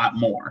enjoyed it a lot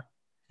more.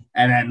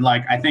 And then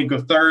like I think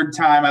a third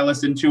time I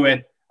listened to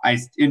it, I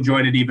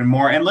enjoyed it even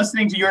more. And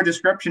listening to your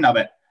description of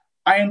it,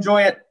 I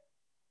enjoy it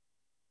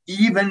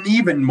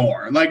even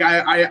more. Like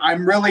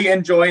I'm really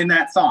enjoying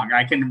that song.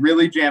 I can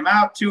really jam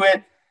out to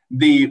it.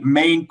 The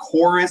main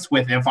chorus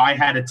with If I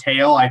Had a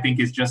Tail, I think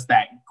is just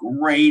that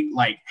great,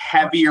 like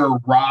heavier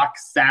rock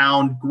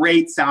sound,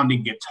 great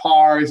sounding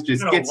guitars, just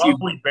He's got a gets you.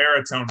 lovely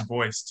baritone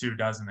voice too,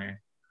 doesn't he?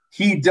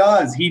 He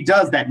does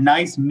that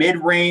nice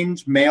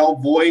mid-range male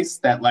voice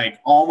that like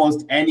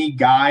almost any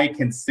guy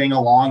can sing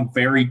along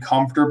very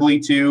comfortably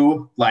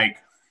to. Like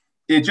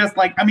it just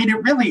like, I mean,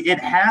 it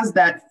has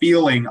that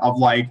feeling of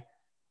like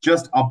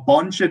just a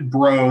bunch of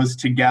bros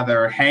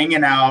together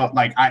hanging out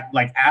like at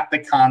the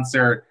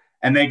concert,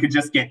 and they could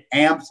just get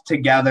amped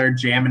together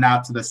jamming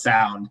out to the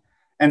sound.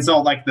 And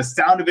so like the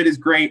sound of it is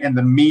great and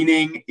the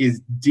meaning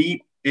is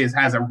deep, is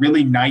has a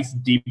really nice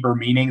deeper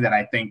meaning that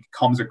I think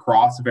comes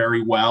across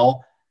very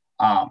well.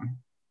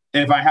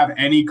 If I have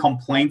any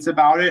complaints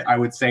about it, I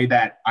would say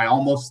that I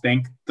almost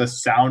think the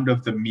sound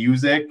of the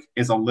music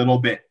is a little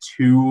bit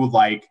too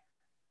like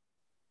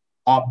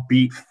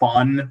upbeat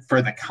fun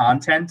for the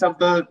content of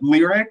the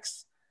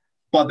lyrics,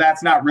 but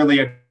that's not really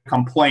a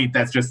complaint.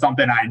 That's just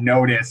something I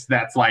noticed.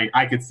 That's like,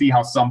 I could see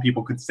how some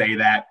people could say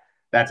that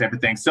type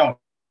of thing. So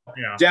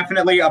Yeah.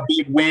 definitely a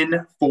big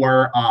win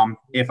for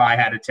If I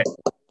Had a Tail.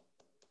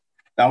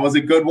 That was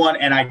a good one,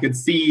 and I can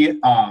see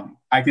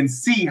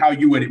how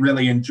you would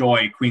really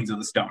enjoy Queens of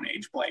the Stone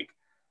Age, Blake.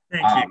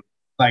 Thank you.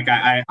 Like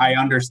I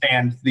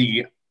understand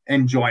the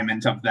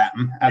enjoyment of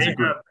them as a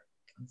group.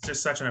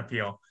 Just such an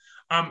appeal.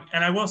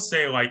 And I will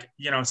say, like,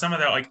 some of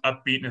that like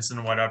upbeatness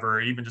and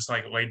whatever, even just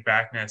like laid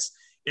backness,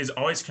 is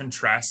always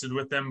contrasted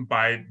with them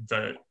by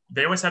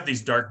they always have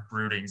these dark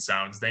brooding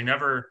sounds.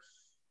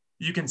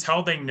 You can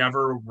tell they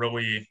never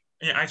really,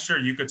 I'm sure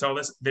you could tell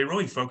this, they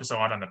really focus a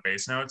lot on the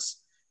bass notes.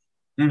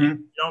 Mm-hmm. You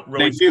don't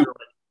really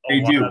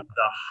They do. a lot of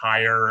the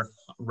higher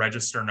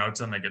register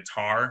notes on the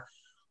guitar.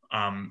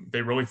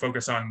 They really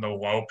focus on the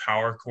low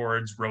power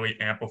chords, really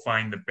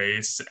amplifying the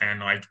bass and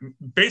like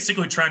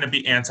basically trying to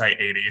be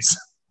anti-80s,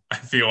 I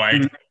feel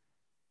like. Mm-hmm.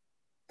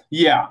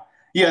 Yeah,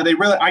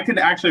 I could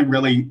actually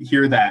really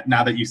hear that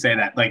now that you say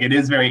that. Like it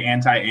is very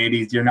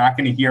anti-80s. You're not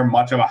going to hear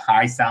much of a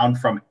high sound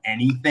from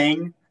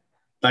anything.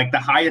 Like the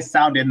highest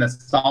sound in the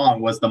song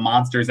was the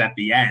monsters at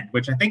the end,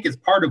 which I think is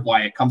part of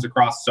why it comes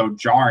across so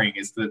jarring,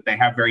 is that they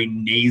have very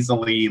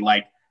nasally,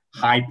 like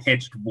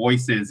high-pitched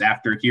voices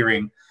after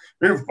hearing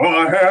If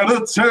I Had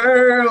a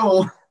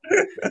Tail.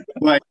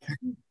 Like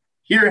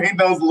hearing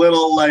those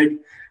little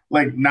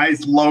like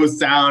nice low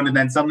sound and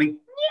then suddenly,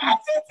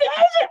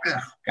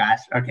 gosh,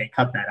 okay,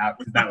 cut that out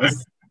because that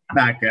was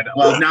not good.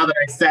 Well, now that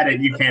I said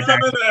it, you can't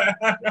actually.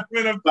 I'm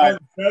gonna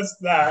press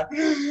that.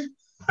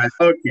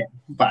 Okay,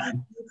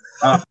 fine.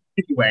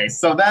 Anyway,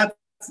 so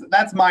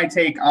that's my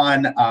take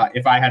on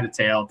If I Had a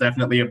Tail.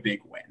 Definitely a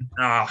big win.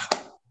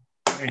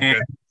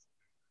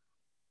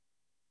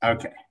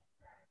 Okay.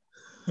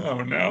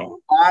 Oh no.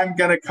 I'm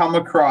gonna come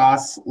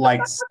across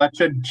like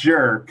such a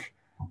jerk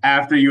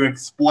after you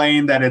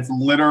explain that it's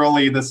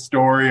literally the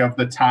story of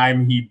the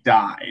time he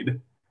died.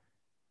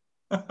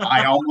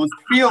 I almost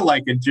feel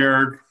like a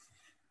jerk,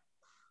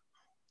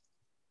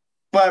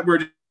 but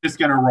we're just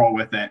gonna roll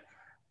with it.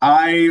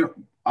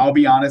 I'll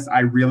be honest, I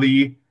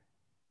really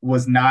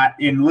was not,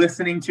 in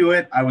listening to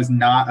it, I was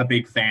not a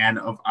big fan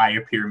of I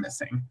Appear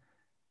Missing.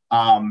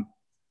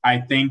 I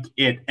think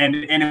and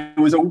it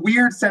was a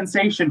weird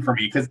sensation for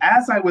me because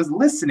as I was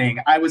listening,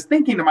 I was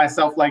thinking to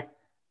myself, like,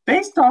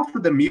 based off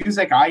of the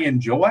music I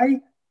enjoy,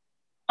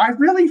 I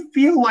really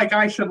feel like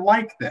I should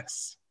like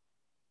this.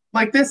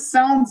 Like, this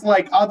sounds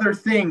like other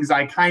things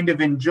I kind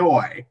of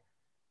enjoy.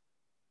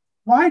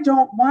 Why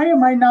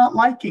am I not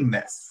liking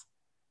this?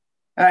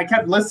 And I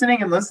kept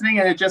listening, and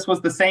it just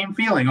was the same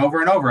feeling over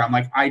and over. I'm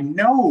like, I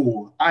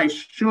know I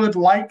should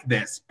like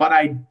this, but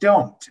I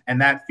don't. And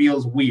that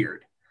feels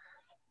weird.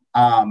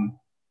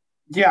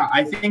 Yeah,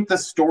 I think the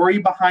story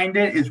behind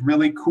it is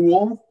really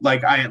cool.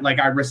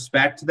 I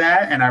respect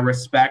that, and I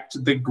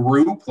respect the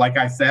group. Like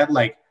I said,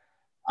 If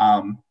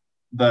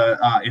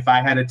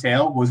I Had a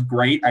Tail was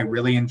great. I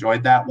really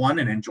enjoyed that one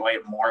and enjoy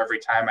it more every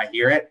time I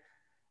hear it.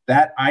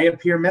 That I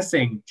Appear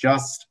Missing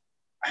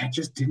I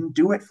just didn't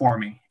do it for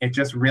me. It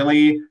just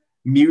really,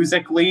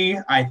 musically,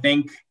 I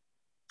think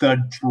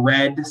the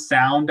dread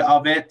sound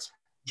of it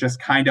just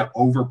kind of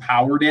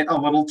overpowered it a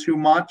little too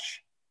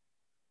much.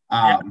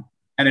 And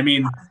I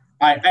mean,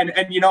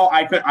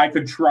 I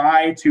could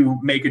try to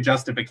make a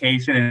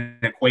justification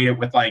and equate it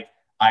with like,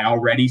 I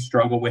already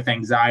struggle with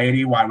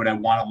anxiety. Why would I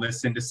want to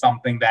listen to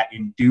something that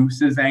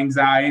induces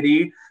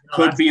anxiety?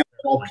 Could be a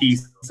little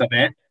piece of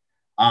it.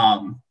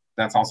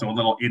 That's also a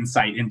little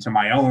insight into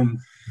my own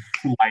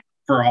life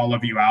for all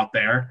of you out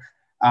there.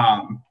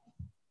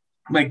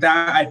 Like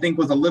that, I think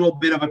was a little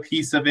bit of a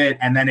piece of it.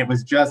 And then it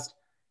was just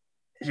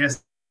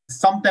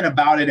something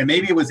about it. And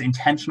maybe it was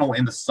intentional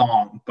in the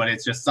song, but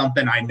it's just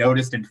something I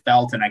noticed and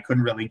felt and I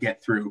couldn't really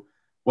get through,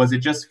 was it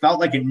just felt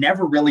like it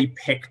never really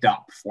picked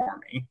up for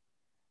me.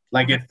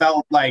 Like it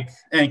felt like,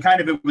 and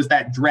kind of it was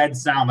that dread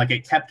sound, like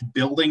it kept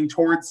building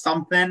towards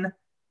something,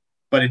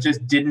 but it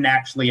just didn't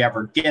actually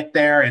ever get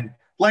there. And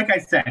like I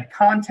said,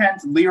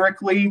 content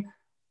lyrically,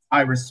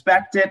 I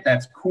respect it.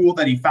 That's cool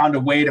that he found a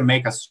way to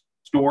make a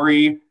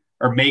story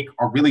or make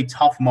a really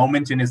tough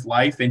moment in his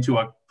life into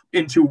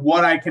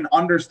what I can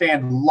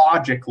understand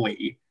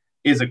logically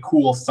is a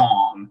cool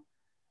song.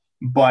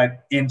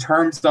 But in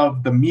terms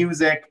of the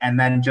music and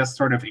then just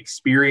sort of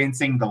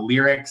experiencing the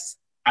lyrics,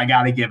 I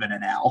got to give it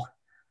an L.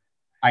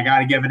 I got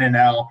to give it an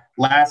L.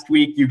 Last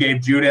week, you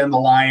gave Judah and the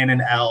Lion an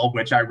L,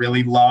 which I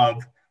really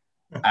love.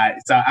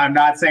 So I'm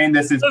not saying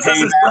this is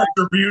payback. Is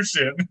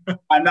retribution.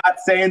 I'm not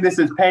saying this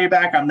is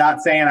payback. I'm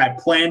not saying I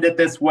planned it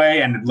this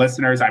way. And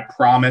listeners, I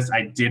promise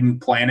I didn't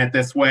plan it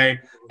this way.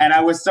 And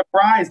I was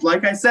surprised.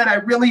 Like I said, I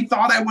really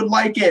thought I would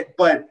like it.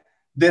 But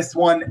this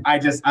one,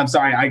 I'm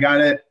sorry. I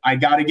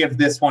gotta give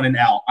this one an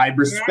L. I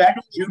respect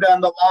Judah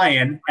and the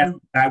Lion, and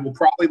I will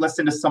probably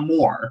listen to some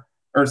more.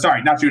 Or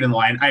sorry, not Judah and the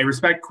Lion. I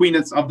respect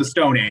Queens of the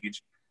Stone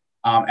Age,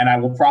 and I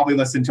will probably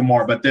listen to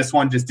more, but this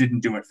one just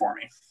didn't do it for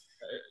me.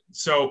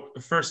 So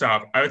first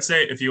off, I would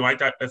say if you like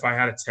that, if I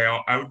had a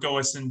tail, I would go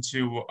listen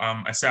to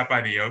I Sat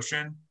by the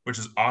Ocean, which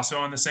is also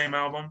on the same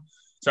album.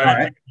 So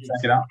check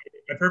it out.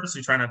 I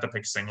purposely try not to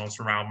pick singles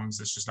from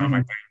albums. It's just not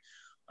my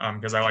thing,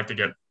 because I like to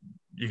get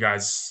you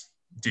guys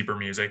deeper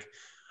music,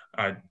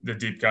 the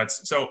deep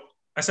cuts. So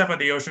I Sat by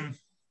the Ocean,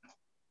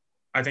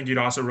 I think you'd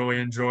also really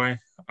enjoy.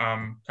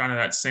 Kind of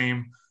that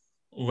same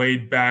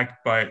laid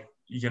back, but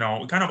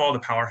kind of all the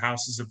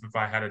powerhouses of If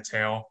I Had a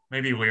Tail,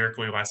 maybe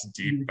lyrically less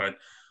deep, but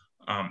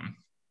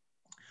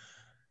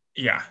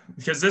yeah,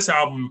 because this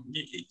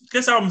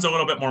album's a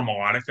little bit more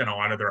melodic than a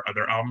lot of their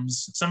other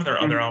albums. Some of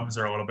their other albums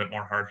are a little bit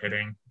more hard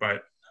hitting,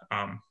 but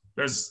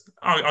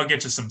I'll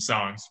get you some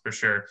songs for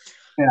sure.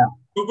 Yeah.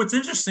 But what's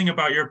interesting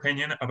about your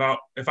opinion about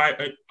If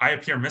I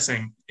Appear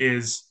Missing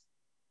is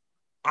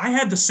I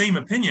had the same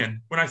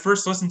opinion when I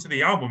first listened to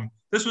the album.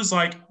 This was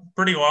like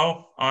pretty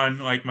low on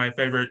like my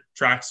favorite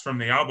tracks from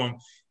the album,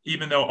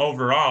 even though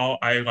overall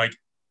I like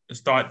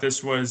thought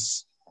this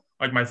was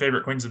like my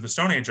favorite Queens of the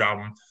Stone Age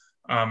album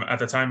at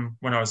the time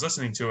when I was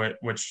listening to it,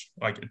 which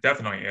like it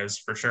definitely is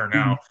for sure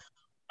now.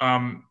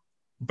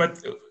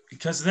 But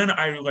because then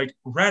I like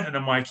read and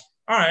I'm like,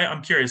 all right,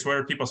 I'm curious, what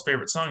are people's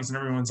favorite songs? And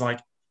everyone's like,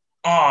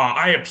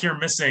 I Appear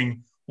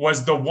Missing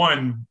was the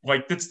one,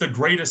 like that's the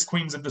greatest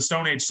Queens of the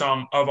Stone Age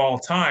song of all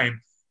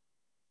time,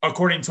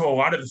 according to a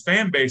lot of the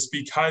fan base,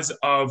 because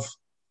of,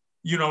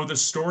 the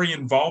story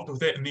involved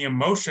with it and the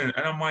emotion.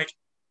 And I'm like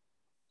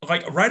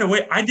right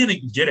away, I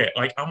didn't get it.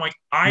 Like, I'm like,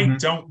 I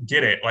don't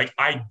get it. Like,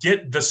 I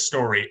get the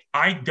story.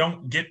 I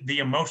don't get the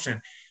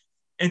emotion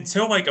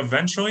until like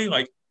eventually,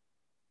 like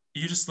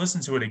you just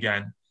listen to it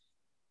again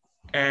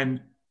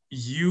and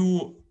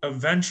you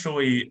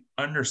eventually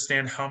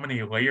understand how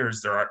many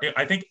layers there are.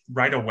 I think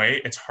right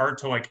away, it's hard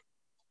to like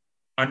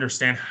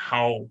understand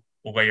how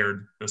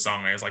layered the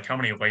song is, like how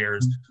many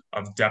layers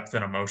of depth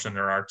and emotion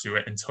there are to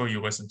it until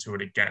you listen to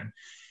it again.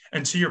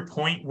 And to your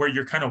point where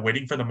you're kind of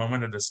waiting for the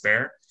moment of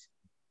despair,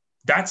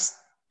 that's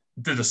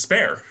the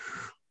despair.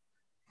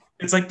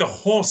 It's like the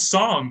whole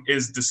song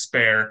is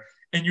despair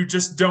and you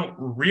just don't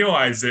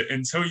realize it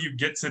until you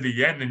get to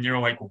the end and you're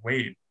like,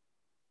 wait,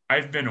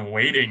 I've been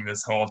waiting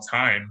this whole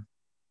time.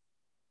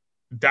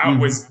 That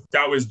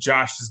was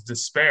Josh's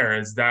despair,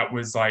 is that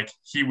was like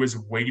he was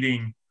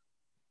waiting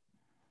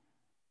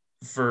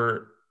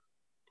for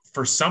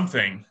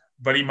something,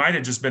 but he might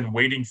have just been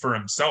waiting for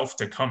himself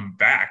to come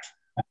back.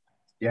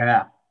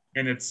 Yeah.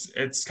 And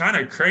it's kind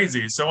of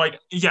crazy. So like,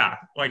 yeah,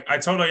 like I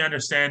totally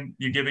understand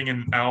you giving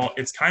an L.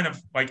 It's kind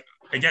of like,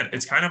 again,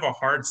 it's kind of a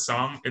hard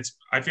song.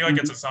 I feel like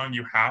it's a song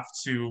you have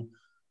to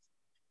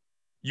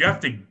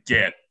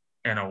get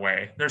in a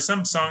way. There's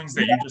some songs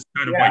that you just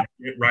kind of like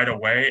get right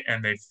away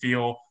and they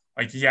feel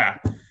like, yeah,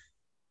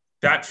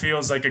 that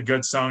feels like a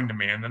good song to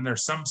me. And then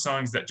there's some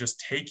songs that just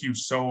take you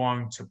so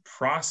long to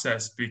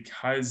process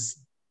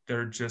because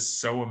they're just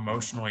so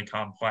emotionally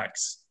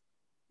complex.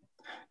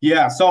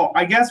 Yeah, so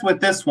I guess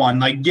with this one,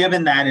 like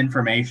given that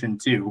information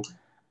too,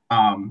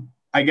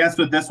 I guess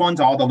with this one,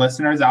 to all the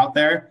listeners out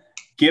there,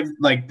 give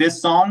like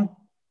this song,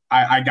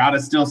 I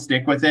gotta still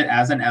stick with it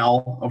as an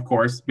L, of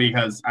course,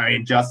 because I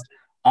mean, just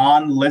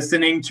on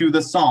listening to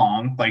the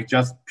song, like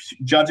just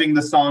judging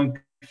the song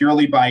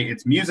purely by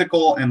its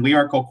musical and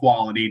lyrical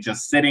quality,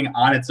 just sitting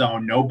on its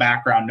own, no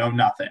background, no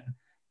nothing.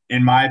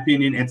 In my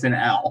opinion, it's an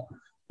L.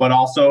 But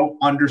also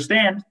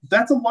understand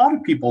that's a lot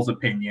of people's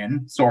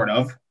opinion, sort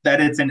of, that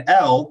it's an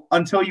L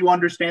until you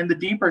understand the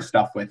deeper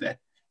stuff with it.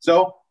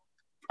 So,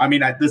 I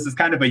mean, this is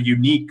kind of a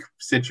unique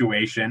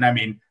situation. I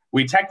mean,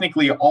 we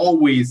technically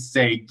always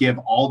say give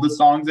all the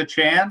songs a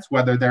chance,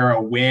 whether they're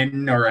a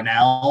win or an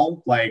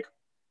L. Like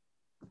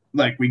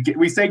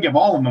we say give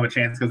all of them a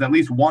chance because at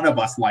least one of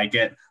us like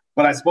it.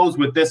 But I suppose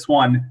with this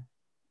one,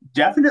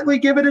 definitely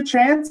give it a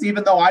chance,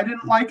 even though I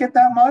didn't like it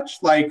that much.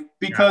 Like,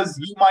 because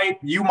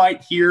you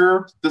might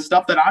hear the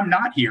stuff that I'm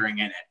not hearing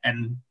in it.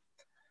 And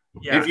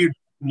if you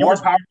more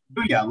power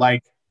to you,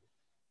 like,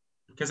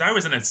 because I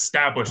was an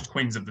established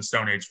Queens of the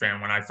Stone Age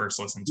fan when I first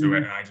listened to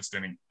it, and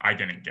I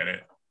didn't get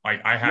it. Like,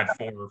 I had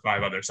 4 or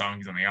 5 other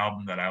songs on the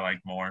album that I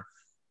liked more,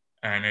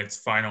 and it's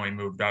finally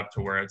moved up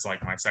to where it's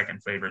like my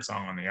second favorite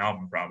song on the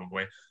album,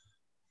 probably.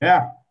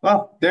 Yeah,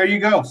 well, there you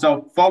go.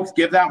 So, folks,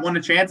 give that one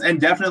a chance, and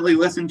definitely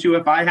listen to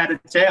If I Had a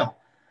Tail.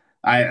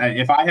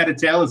 If I Had a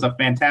Tail is a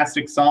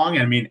fantastic song.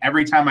 I mean,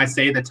 every time I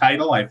say the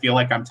title, I feel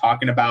like I'm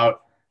talking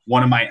about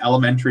one of my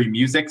elementary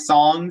music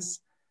songs,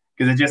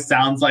 because it just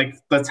sounds like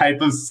the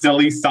type of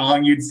silly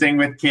song you'd sing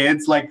with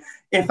kids. Like,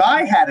 if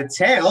I had a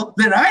tail,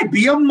 then I'd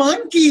be a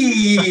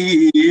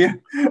monkey.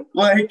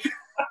 Like,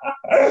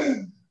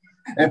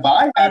 if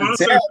I had a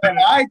tail, then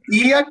I'd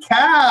be a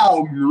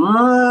cow.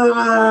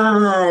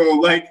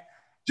 Like,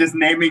 just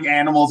naming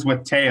animals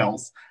with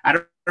tails. I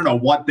don't know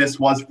what this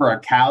was for a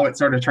cow. It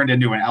sort of turned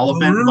into an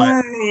elephant,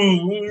 but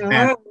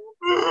man,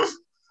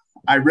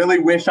 I really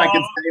wish I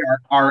could say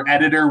our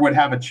editor would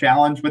have a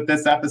challenge with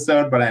this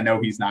episode, but I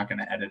know he's not going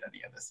to edit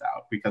any of this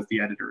out because the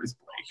editor is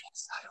Blake.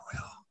 Yes, I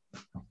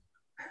will.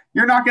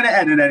 You're not going to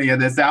edit any of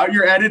this out.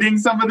 You're editing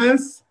some of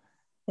this?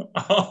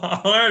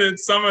 I'll edit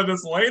some of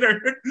this later.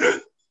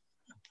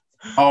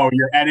 Oh,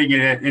 you're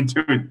editing it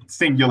into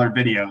singular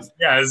videos.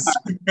 Yes.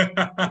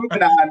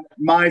 Moving on,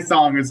 my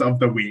songs of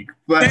the week.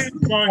 But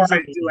before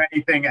I do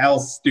anything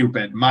else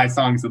stupid, my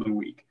songs of the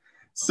week.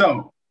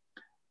 So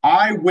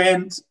I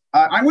went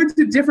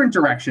a different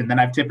direction than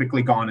I've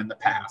typically gone in the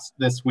past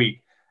this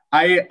week.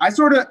 I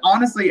sort of,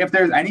 honestly, if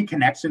there's any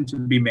connection to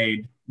be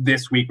made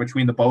this week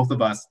between the both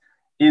of us,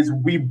 is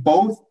we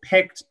both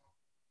picked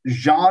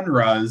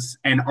genres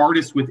and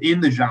artists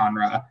within the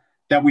genre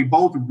that we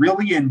both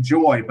really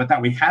enjoy, but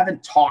that we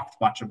haven't talked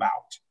much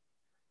about.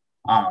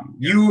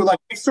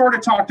 We sort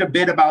of talked a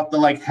bit about the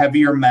like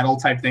heavier metal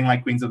type thing,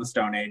 like Queens of the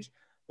Stone Age.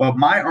 But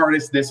my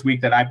artist this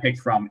week that I picked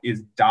from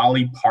is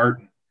Dolly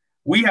Parton.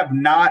 We have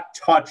not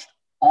touched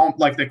on,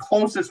 like, the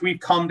closest we've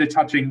come to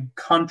touching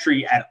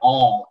country at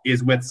all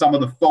is with some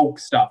of the folk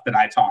stuff that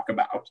I talk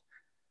about,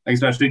 like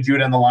especially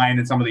Judah and the Lion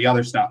and some of the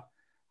other stuff.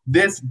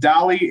 This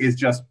Dolly is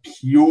just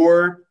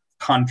pure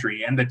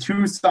country. And the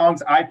 2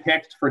 songs I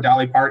picked for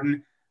Dolly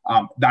Parton,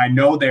 I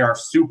know they are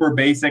super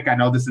basic. I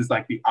know this is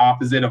like the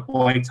opposite of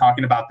Blake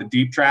talking about the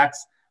deep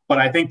tracks, but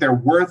I think they're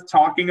worth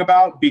talking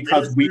about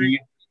because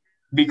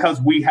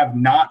we have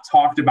not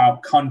talked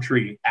about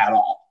country at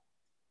all.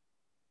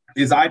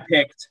 I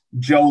picked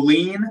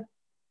Jolene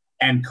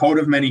and Coat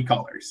of Many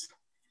Colors.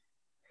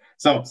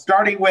 So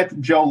starting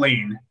with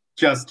Jolene,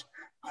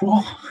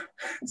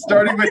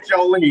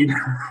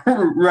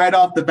 right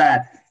off the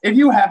bat. If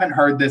you haven't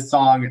heard this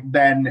song,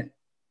 then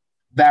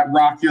that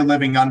rock you're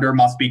living under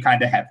must be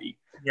kind of heavy.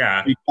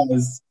 Yeah.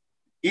 Because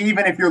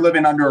even if you're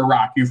living under a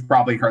rock, you've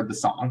probably heard the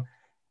song.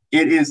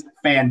 It is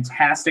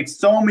fantastic.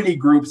 So many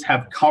groups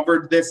have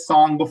covered this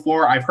song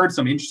before. I've heard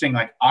some interesting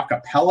like a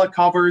cappella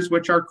covers,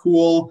 which are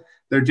cool.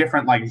 They're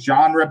different like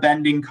genre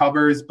bending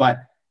covers. But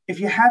if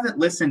you haven't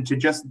listened to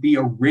just the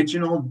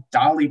original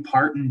Dolly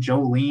Parton,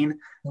 Jolene,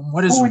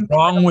 what is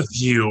wrong with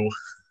you?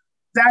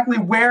 Exactly.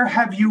 Where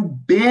have you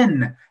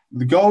been?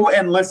 Go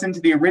and listen to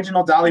the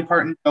original Dolly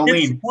Parton,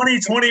 Jolene.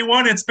 It's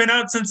 2021. It's been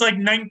out since like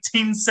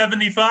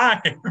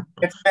 1975.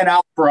 It's been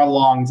out for a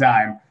long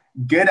time.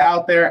 Get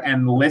out there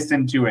and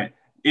listen to it.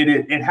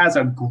 It has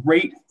a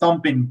great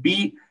thumping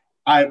beat.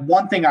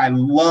 One thing I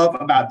love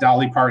about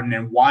Dolly Parton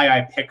and why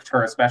I picked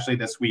her, especially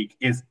this week,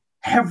 is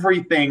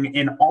everything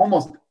in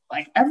almost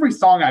like every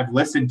song I've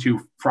listened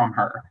to from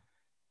her.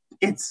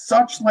 It's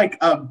such like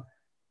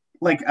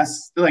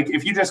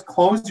if you just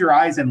close your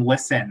eyes and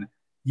listen,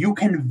 you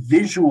can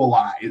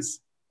visualize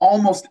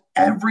almost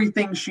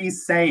everything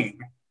she's saying.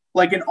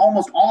 Like in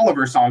almost all of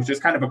her songs,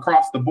 just kind of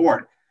across the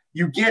board,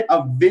 you get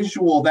a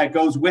visual that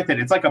goes with it.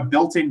 It's like a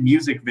built-in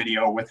music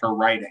video with her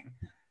writing.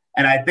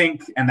 And I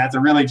think, and that's a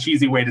really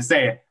cheesy way to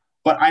say it,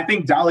 but I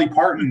think Dolly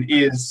Parton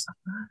is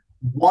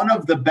one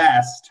of the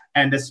best,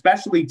 and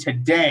especially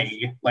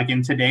today, like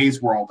in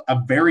today's world, a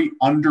very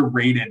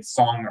underrated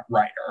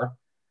songwriter,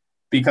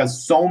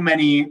 because so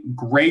many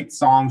great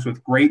songs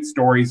with great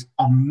stories,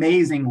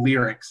 amazing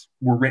lyrics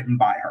were written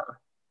by her.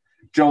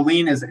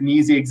 Jolene is an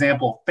easy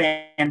example.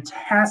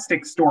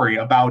 Fantastic story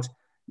about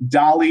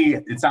Dolly.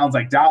 It sounds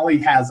like Dolly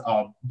has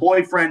a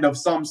boyfriend of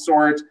some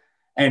sort,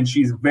 and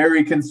she's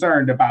very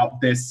concerned about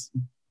this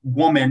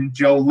woman,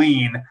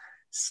 Jolene,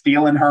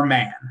 stealing her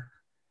man.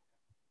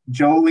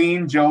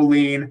 Jolene,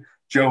 Jolene,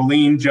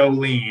 Jolene,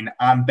 Jolene,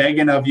 I'm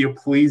begging of you,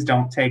 please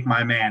don't take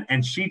my man.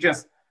 And she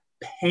just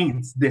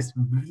paints this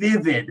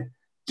vivid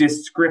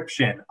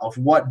description of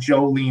what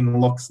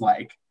Jolene looks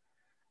like.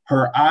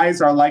 Her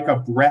eyes are like a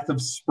breath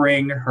of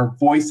spring. Her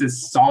voice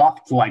is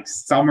soft like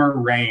summer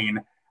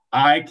rain.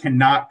 I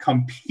cannot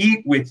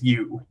compete with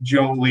you,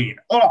 Jolene.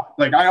 Oh,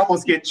 like I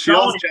almost get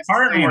chills just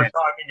saying we're it.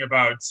 talking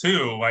about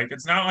too. Like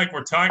it's not like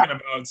we're talking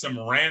about some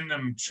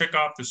random chick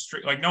off the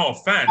street. Like no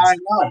offense. I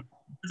know.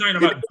 We're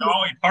talking about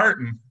Dolly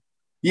Parton.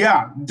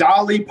 Yeah,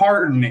 Dolly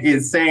Parton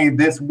is saying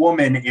this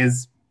woman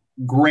is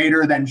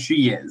greater than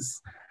she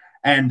is.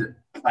 And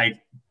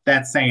like,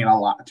 that's saying a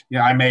lot.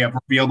 Yeah, I may have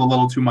revealed a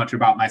little too much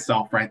about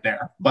myself right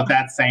there, but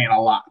that's saying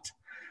a lot.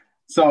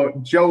 So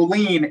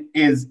Jolene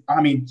is,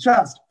 I mean,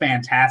 just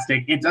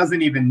fantastic. It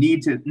doesn't even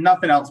need to,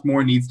 nothing else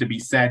more needs to be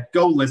said.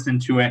 Go listen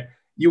to it.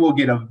 You will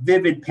get a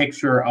vivid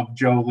picture of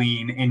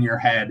Jolene in your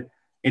head.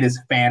 It is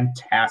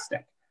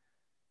fantastic.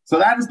 So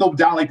that is the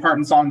Dolly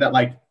Parton song that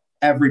like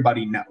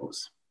everybody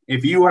knows.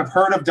 If you have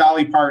heard of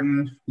Dolly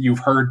Parton, you've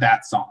heard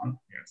that song.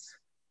 Yes.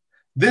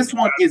 This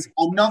one is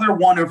another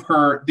one of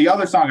her, the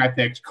other song I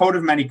picked, Coat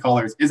of Many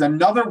Colors, is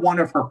another one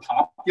of her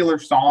popular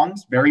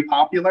songs, very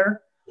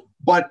popular,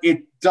 but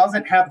it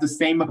doesn't have the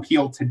same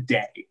appeal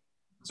today.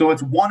 So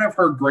it's one of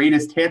her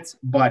greatest hits,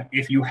 but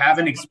if you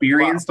haven't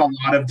experienced a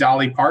lot of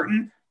Dolly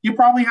Parton, you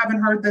probably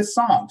haven't heard this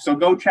song. So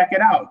go check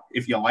it out.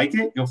 If you like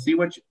it,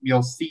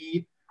 you'll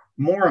see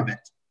more of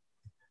it.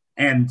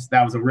 And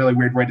that was a really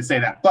weird way to say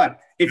that. But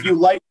if you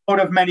like Coat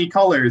of Many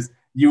Colors,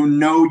 you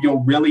know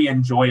you'll really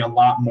enjoy a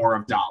lot more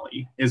of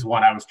Dolly, is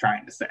what I was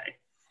trying to say.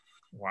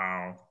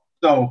 Wow.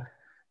 So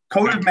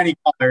Coat of Many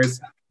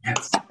Colors,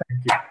 yes, thank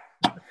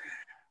you.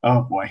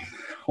 Oh boy,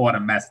 what a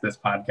mess this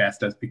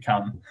podcast has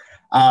become.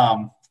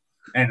 And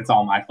it's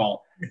all my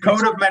fault.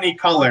 Coat of Many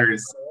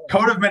Colors.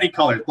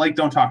 Blake,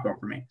 don't talk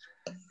over me.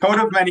 Coat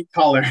of Many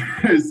Colors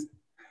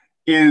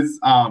is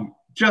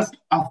just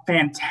a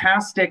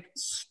fantastic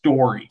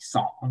story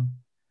song.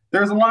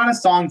 There's a lot of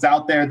songs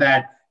out there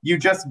that you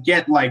just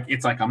get like,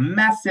 it's like a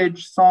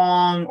message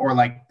song or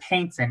like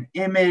paints an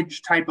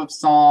image type of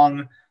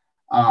song.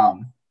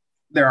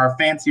 There are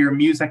fancier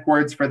music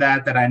words for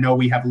that I know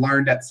we have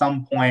learned at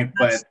some point,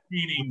 but text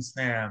painting,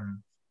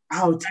 Sam.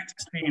 Oh,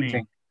 text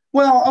painting.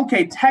 Well,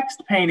 okay,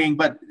 text painting,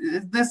 but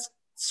this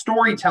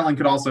storytelling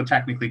could also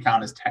technically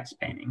count as text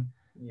painting.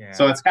 Yeah.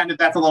 So it's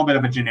that's a little bit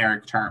of a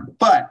generic term.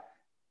 But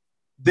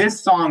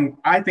this song,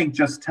 I think,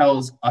 just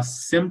tells a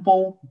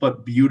simple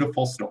but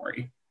beautiful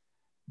story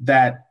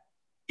that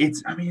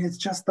it's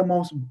just the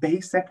most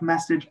basic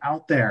message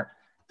out there.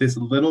 This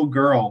little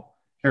girl,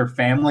 her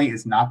family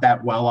is not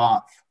that well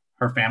off.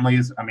 Her family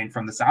is,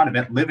 from the sound of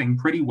it, living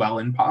pretty well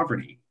in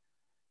poverty.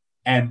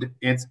 And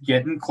it's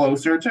getting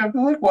closer to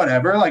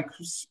like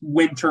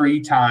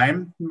wintry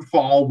time,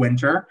 fall,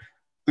 winter.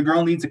 The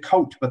girl needs a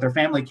coat, but their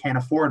family can't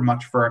afford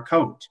much for a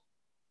coat.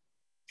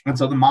 And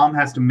so the mom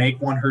has to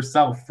make one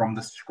herself from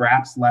the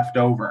scraps left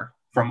over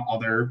from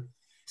other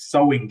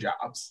sewing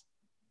jobs.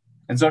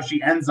 And so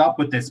she ends up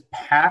with this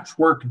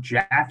patchwork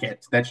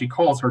jacket that she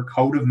calls her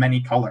coat of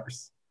many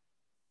colors.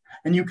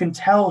 And you can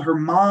tell her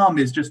mom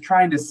is just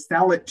trying to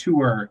sell it to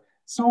her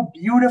so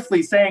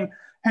beautifully, saying,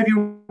 have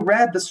you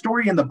read the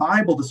story in the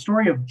Bible, the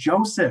story of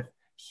Joseph?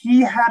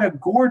 He had a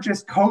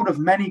gorgeous coat of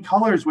many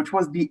colors, which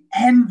was the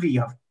envy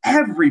of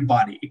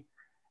everybody.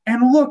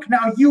 And look,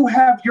 now you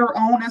have your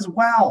own as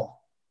well.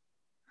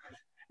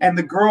 And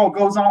the girl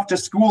goes off to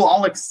school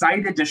all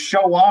excited to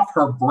show off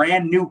her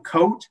brand new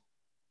coat.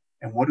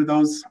 And what do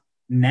those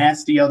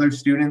nasty other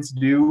students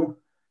do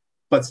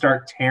but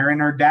start tearing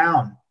her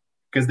down?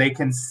 Because they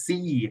can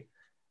see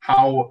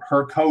how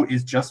her coat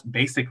is just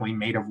basically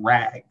made of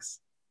rags.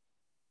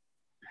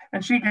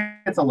 And she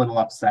gets a little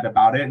upset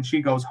about it, and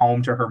she goes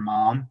home to her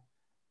mom.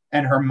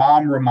 And her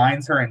mom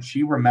reminds her, and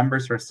she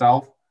remembers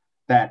herself,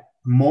 that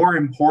more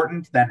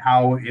important than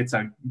how it's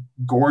a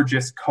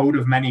gorgeous coat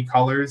of many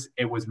colors,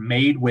 it was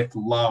made with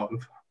love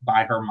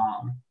by her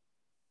mom.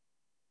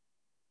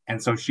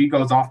 And so she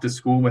goes off to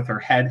school with her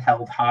head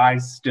held high,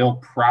 still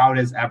proud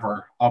as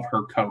ever of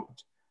her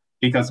coat.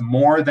 Because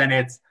more than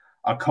it's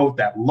a coat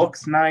that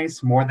looks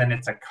nice, more than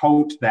it's a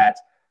coat that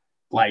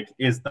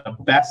is the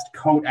best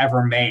coat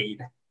ever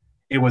made,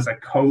 it was a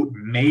coat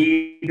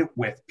made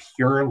with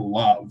pure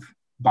love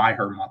by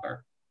her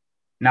mother.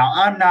 Now,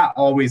 I'm not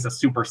always a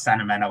super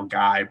sentimental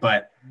guy,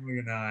 but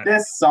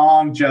this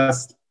song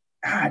just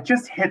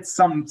hits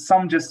some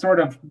just sort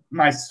of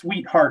my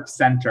sweetheart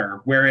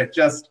center, where I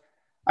just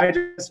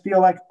feel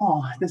like,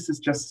 oh, this is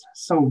just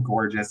so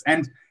gorgeous.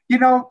 And,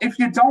 if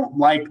you don't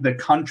like the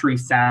country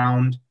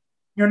sound,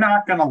 you're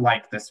not going to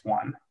like this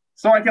one.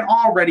 So I can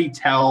already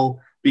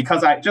tell,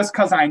 because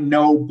I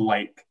know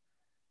Blake,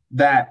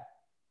 that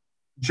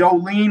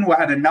Jolene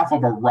had enough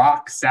of a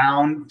rock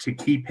sound to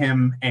keep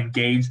him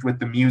engaged with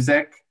the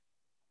music.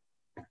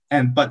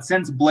 But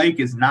since Blake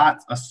is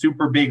not a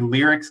super big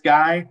lyrics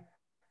guy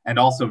and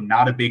also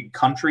not a big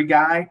country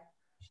guy,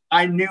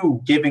 I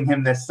knew giving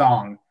him this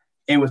song,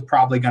 it was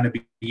probably going to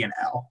be an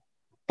L.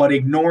 But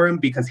ignore him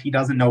because he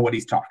doesn't know what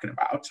he's talking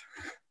about.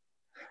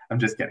 I'm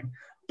just kidding.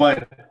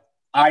 But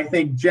I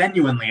think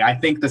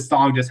the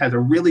song just has a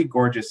really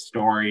gorgeous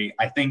story.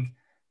 I think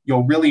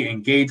you'll really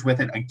engage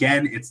with it.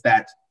 Again, it's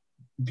that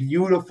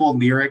beautiful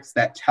lyrics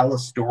that tell a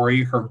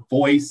story. Her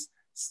voice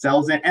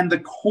sells it. And the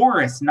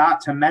chorus, not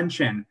to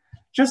mention,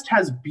 just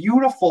has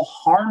beautiful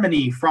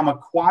harmony from a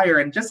choir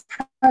and just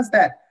has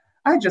that,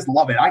 I just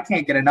love it. I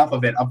can't get enough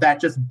of it, of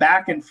that just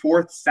back and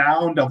forth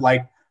sound of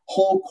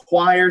whole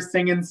choir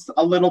singing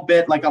a little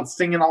bit, like I'm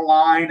singing a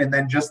line, and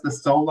then just the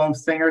solo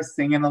singer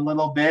singing a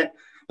little bit.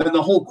 Then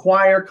the whole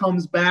choir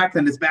comes back,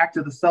 and it's back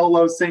to the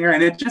solo singer,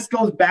 and it just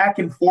goes back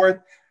and forth.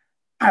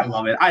 I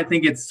love it. I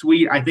think it's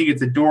sweet. I think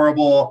it's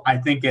adorable. I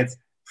think it's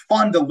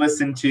fun to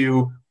listen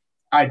to.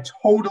 I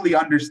totally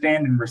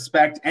understand and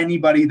respect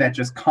anybody that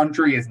just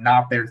country is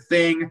not their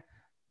thing.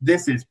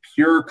 This is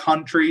pure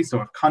country. So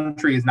if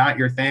country is not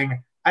your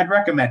thing, I'd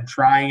recommend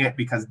trying it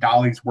because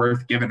Dolly's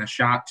worth giving a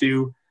shot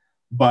to.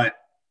 But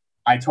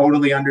I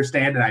totally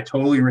understand and I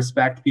totally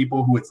respect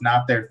people who it's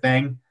not their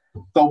thing.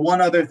 The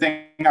one other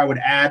thing I would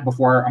add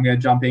before I'm going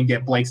to jump in,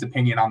 get Blake's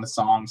opinion on the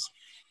songs.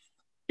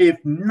 If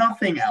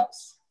nothing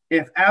else,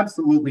 if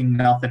absolutely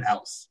nothing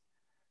else,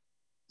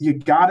 you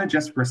got to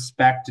just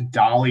respect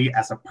Dolly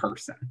as a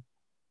person.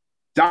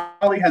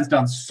 Dolly has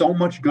done so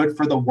much good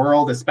for the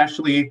world,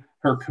 especially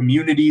her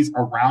communities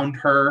around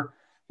her.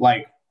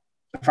 Like,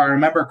 if I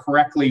remember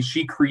correctly,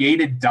 she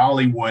created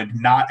Dollywood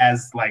not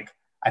as like,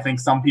 I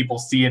think some people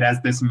see it as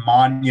this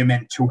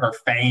monument to her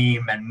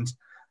fame and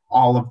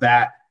all of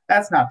that.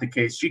 That's not the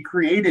case. She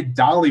created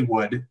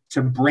Dollywood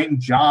to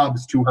bring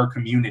jobs to her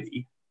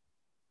community.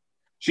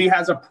 She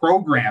has a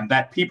program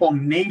that people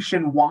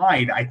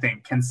nationwide, I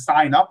think, can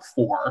sign up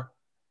for,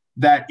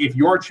 that if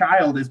your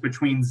child is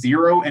between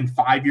 0 and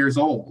 5 years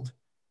old,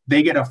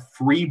 they get a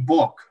free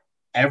book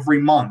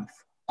every month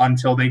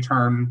until they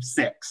turn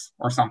 6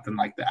 or something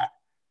like that,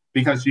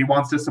 because she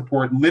wants to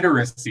support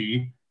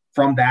literacy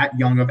from that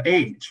young of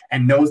age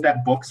and knows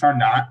that books are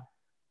not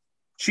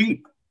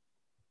cheap.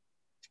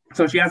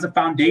 So she has a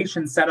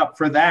foundation set up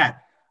for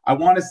that. I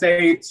want to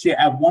say she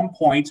at one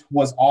point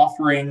was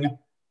offering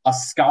a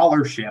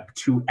scholarship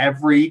to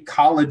every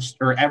college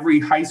or every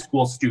high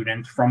school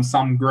student from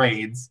some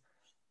grades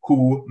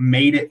who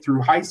made it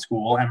through high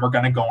school and were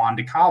going to go on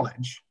to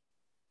college,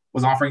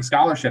 was offering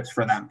scholarships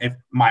for them. If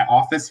my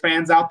Office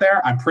fans out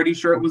there, I'm pretty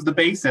sure it was the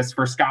basis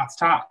for Scott's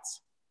Tots.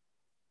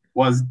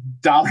 Was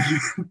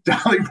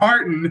Dolly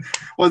Parton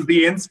was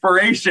the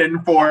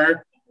inspiration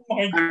for,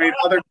 I mean,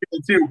 other people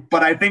too,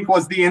 but I think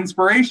was the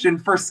inspiration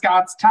for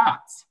Scott's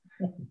Tots.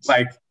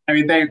 Like, I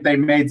mean, they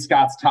made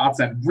Scott's Tots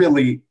and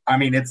really, I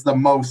mean, it's the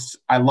most,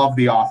 I love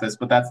The Office,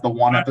 but that's the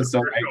one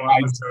episode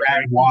I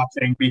dread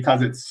watching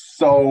because it's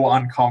so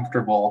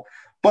uncomfortable.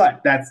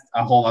 But that's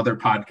a whole other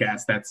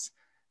podcast. That's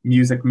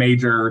Music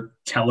Major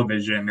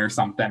Television or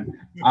something.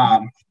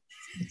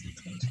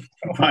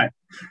 But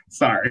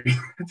sorry.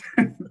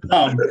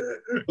 But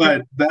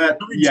that,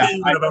 yeah.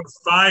 In about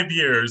 5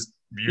 years.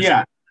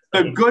 Yeah.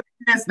 The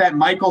goodness that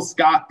Michael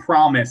Scott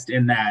promised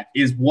in that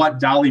is what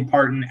Dolly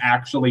Parton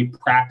actually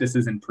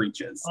practices and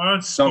preaches.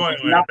 So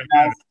if nothing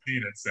else,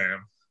 seen it,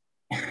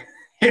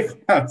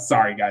 Sam.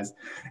 Sorry guys,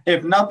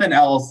 if nothing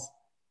else,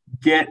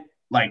 get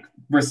like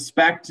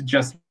respect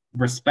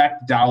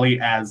Dolly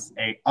as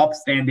a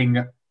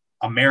upstanding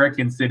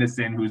American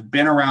citizen who's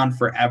been around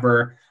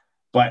forever,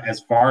 but as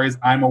far as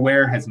I'm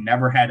aware, has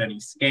never had any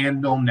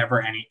scandal,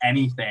 never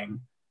anything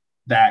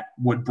that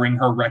would bring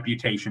her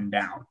reputation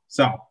down.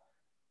 So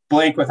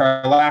Blake, with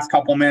our last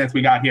couple minutes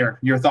we got here,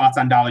 your thoughts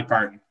on Dolly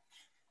Parton?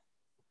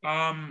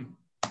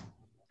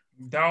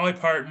 Dolly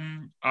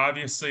Parton,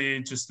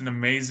 obviously just an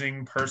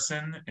amazing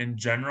person in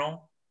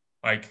general.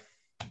 Like,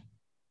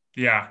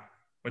 yeah,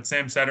 what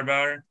Sam said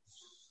about her.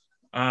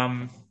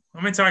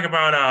 Let me talk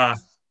about,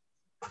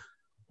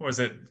 what was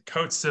it?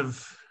 Coats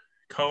of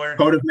Color?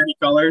 Coat of Many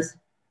Colors.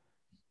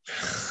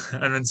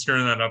 I've been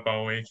screwing that up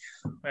all week.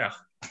 Yeah.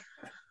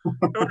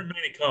 Coat of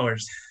Many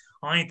Colors.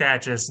 Well, ain't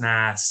that just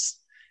nice?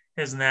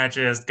 Isn't that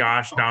just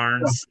gosh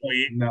darn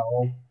sweet?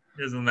 No.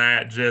 Isn't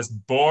that just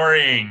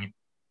boring?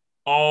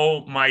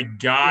 Oh my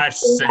gosh,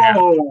 Sam.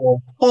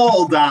 Oh,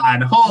 hold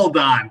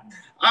on.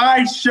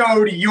 I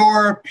showed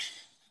your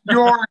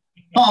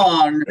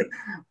song.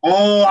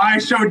 Oh, I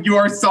showed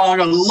your song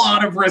a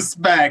lot of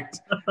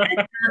respect.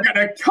 And you're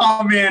gonna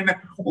come in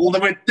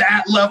with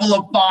that level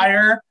of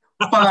fire.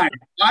 Fine.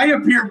 I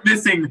Appear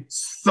Missing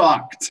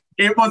sucked.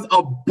 It was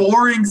a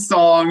boring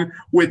song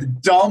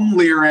with dumb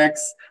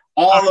lyrics.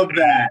 All of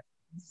that.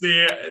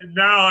 See,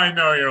 now I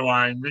know you're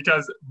lying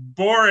because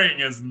boring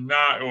is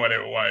not what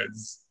it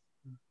was.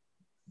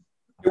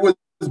 It was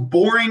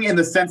boring in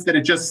the sense that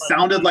it just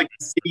sounded like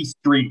a city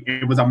street.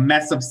 It was a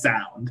mess of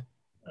sound.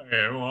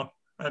 Okay, well,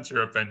 that's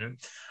your opinion.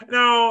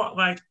 No,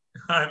 like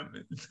I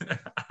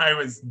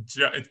was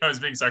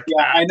being sarcastic.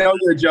 Yeah, I know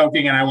you're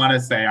joking, and I want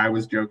to say I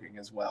was joking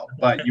as well.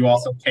 But you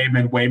also came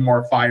in way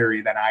more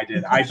fiery than I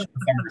did. I showed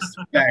some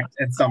respect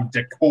and some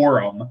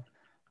decorum.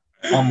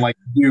 Unlike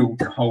you,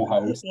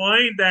 co-host. Well,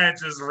 ain't that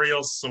just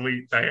real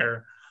sweet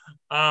there?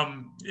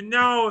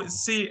 No,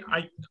 see,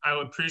 I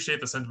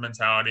appreciate the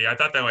sentimentality. I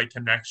thought that like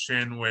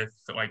connection with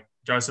like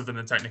Joseph and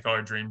the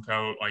Technicolor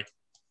Dreamcoat like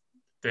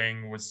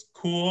thing was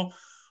cool.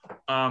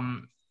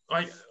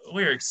 Like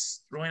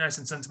lyrics, really nice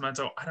and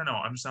sentimental. I don't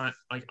know. I'm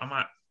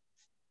not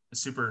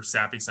super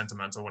sappy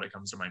sentimental when it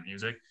comes to my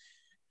music.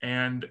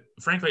 And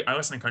frankly, I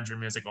listened to country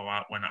music a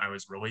lot when I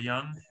was really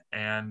young,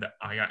 and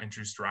I got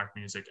introduced to rock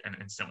music and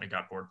instantly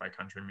got bored by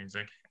country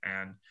music.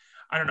 And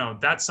I don't know.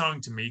 That song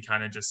to me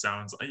kind of just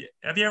sounds like,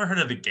 have you ever heard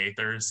of the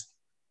Gaithers?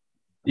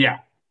 Yeah.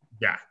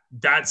 Yeah.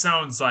 That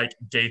sounds like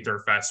Gaither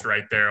Fest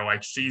right there.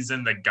 Like she's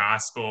in the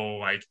gospel,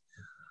 like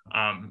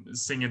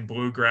singing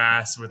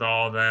bluegrass with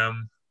all of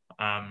them,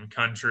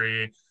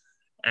 country,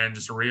 and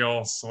just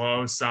real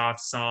slow, soft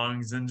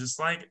songs. And just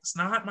like, it's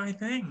not my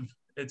thing.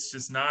 It's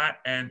just not.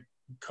 And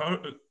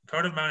Coat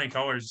of Many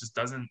Colors just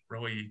doesn't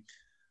really,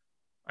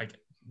 like,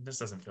 this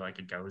doesn't feel like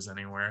it goes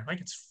anywhere.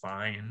 Like, it's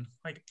fine.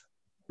 Like,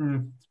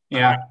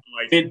 yeah.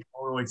 Like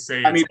totally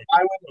say I mean, like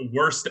I would, the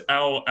worst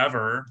L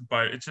ever,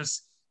 but it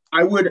just.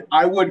 I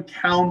would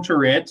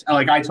counter it.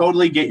 Like, I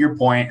totally get your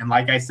point. And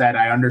like I said,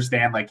 I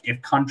understand, like,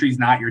 if country's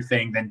not your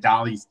thing, then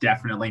Dolly's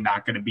definitely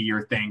not going to be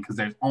your thing, because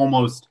there's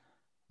almost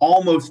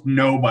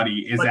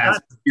nobody is as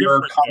pure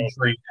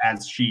country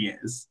as she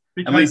is.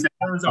 Because at least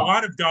there's a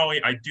lot of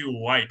Dolly I do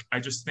like. I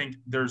just think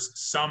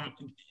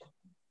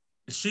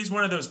she's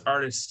one of those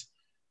artists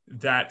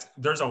that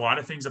there's a lot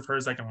of things of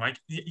hers I can like.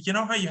 You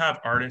know how you have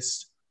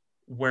artists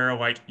where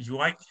like you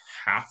like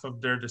half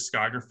of their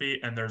discography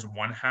and there's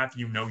one half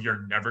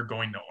you're never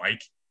going to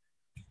like?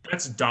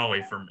 That's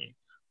Dolly for me.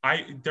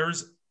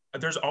 There's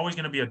always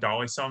going to be a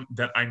Dolly song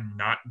that I'm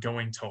not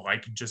going to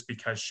like just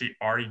because she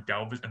already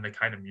delves in the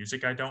kind of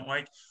music I don't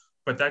like.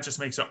 But that just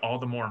makes it all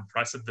the more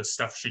impressive, the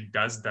stuff she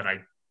does that I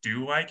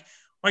do like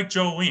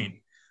Jolene.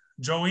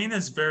 Jolene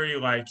is very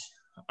like,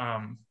 I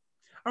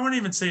wouldn't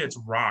even say it's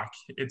rock.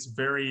 It's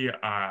very,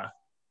 I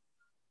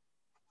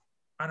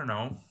don't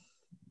know.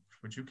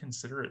 Would you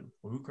consider it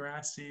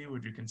bluegrassy?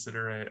 Would you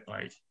consider it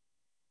like?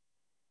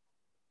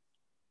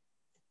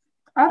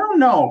 I don't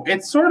know.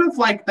 It's sort of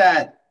like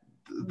that,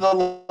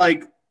 the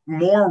like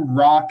more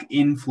rock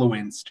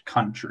influenced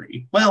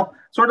country. Well,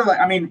 sort of like,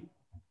 I mean,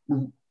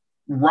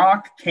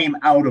 rock came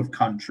out of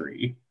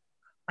country.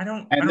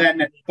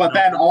 But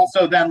then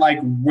also like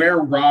where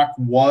rock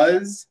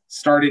was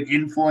started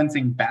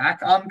influencing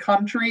back on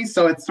country.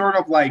 So it's sort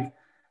of like,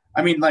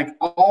 I mean, like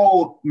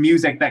all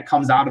music that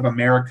comes out of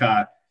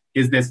America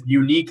is this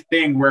unique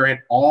thing where it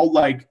all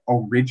like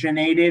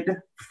originated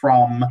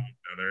from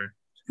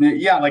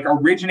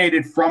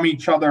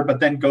each other, but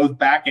then goes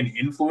back and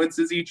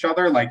influences each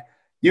other. Like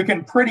you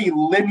can pretty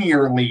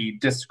linearly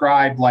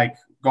describe, like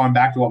going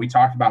back to what we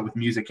talked about with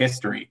music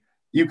history,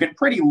 you can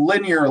pretty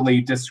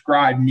linearly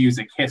describe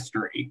music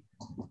history.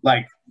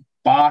 Like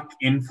Bach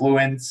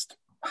influenced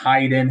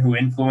Haydn, who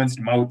influenced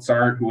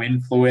Mozart, who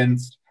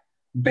influenced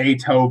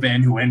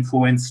Beethoven, who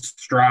influenced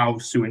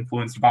Strauss, who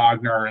influenced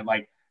Wagner, and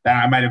like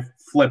that. I might have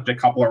flipped a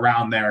couple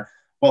around there,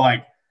 but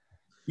like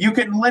you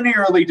can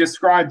linearly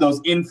describe those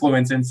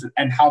influences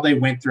and how they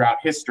went throughout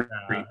history.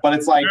 Yeah. But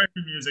it's like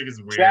American music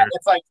is weird.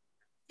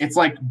 It's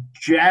like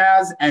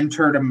jazz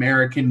entered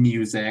American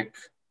music,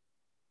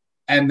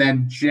 and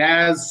then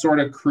jazz sort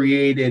of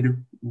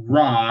created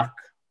rock,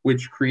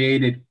 which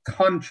created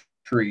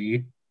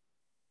country,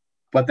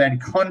 but then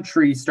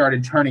country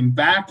started turning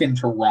back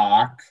into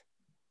rock.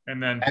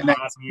 And then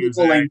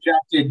people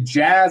injected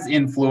jazz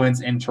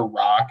influence into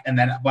rock.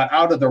 But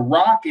out of the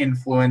rock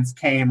influence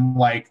came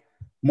like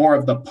more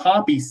of the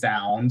poppy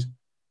sound.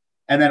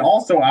 And then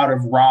also out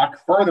of rock,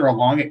 further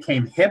along, it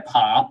came hip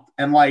hop.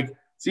 And like,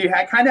 so you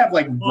kind of have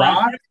like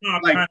rock.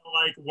 Hip-hop like, kind of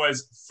like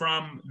was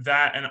from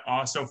that and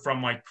also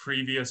from like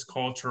previous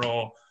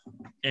cultural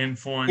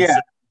influences. Yeah.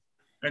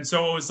 And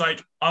so it was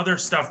like other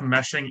stuff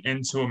meshing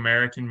into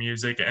American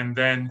music. And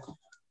then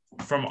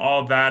from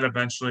all that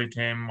eventually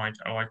came like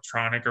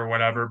electronic or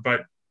whatever.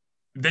 But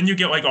then you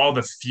get like all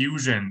the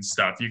fusion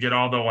stuff. You get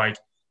all the like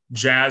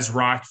jazz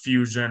rock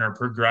fusion or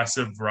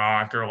progressive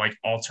rock or like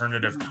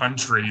alternative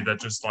country that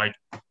just like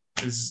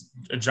is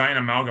a giant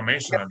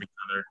amalgamation of each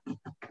other.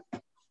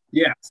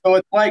 Yeah. So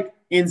it's like,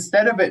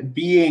 instead of it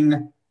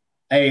being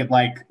a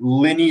like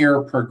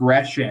linear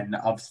progression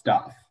of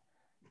stuff,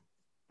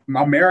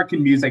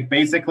 American music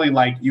basically,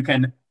 like, you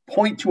can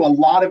point to a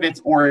lot of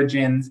its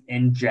origins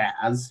in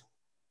jazz.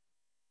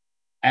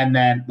 And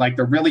then like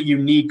the really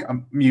unique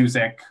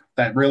music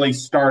that really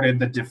started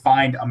the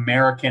defined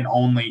American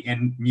only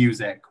in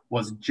music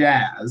was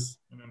jazz.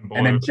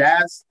 And then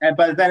jazz,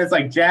 but then it's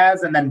like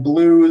jazz and then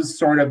blues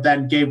sort of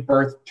then gave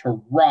birth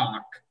to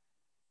rock,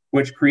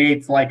 which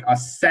creates like a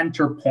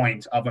center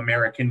point of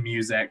American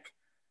music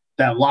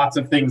that lots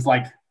of things,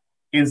 like,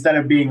 instead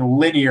of being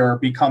linear,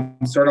 become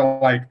sort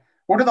of like,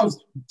 what are those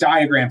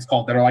diagrams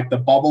called that are like the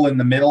bubble in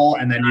the middle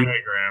and then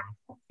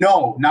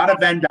No, not a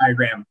Venn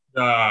diagram.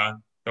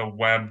 The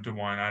webbed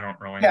one, I don't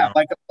really know.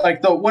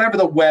 like the whatever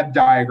the web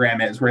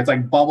diagram is, where it's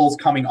like bubbles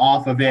coming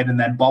off of it and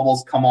then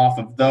bubbles come off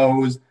of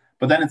those,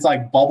 but then it's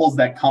like bubbles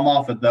that come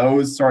off of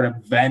those sort of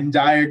Venn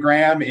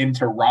diagram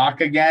into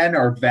rock again,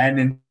 or Venn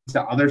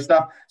into other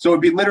stuff. So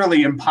it'd be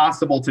literally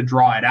impossible to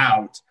draw it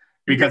out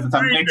because it's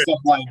a mix of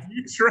like.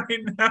 Right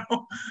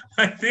now,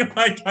 I feel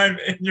like I'm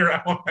in your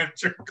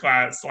elementary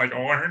class, like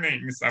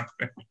learning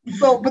something.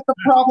 So, but the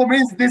problem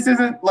is, this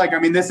isn't like, I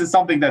mean, this is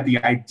something that the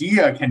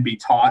idea can be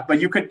taught,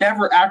 but you could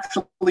never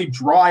actually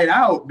draw it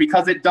out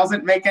because it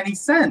doesn't make any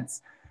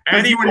sense.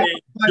 Anyway,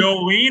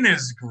 Jolene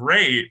is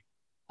great.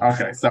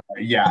 Okay, sorry.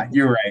 Yeah,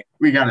 you're right.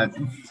 We gotta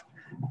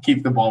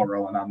keep the ball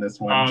rolling on this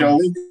one. Um,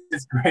 Jolene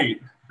is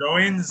great.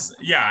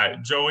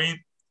 Jolene.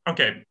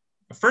 Okay,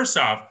 first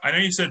off, I know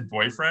you said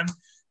boyfriend.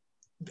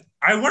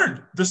 I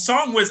learned the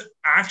song was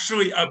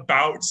actually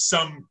about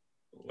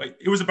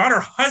it was about her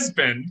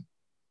husband,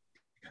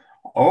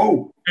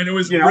 Oh, and it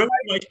was you know, really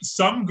like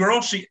some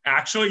girl she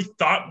actually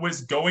thought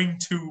was going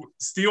to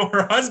steal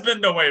her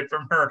husband away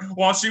from her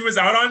while she was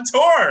out on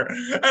tour.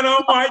 And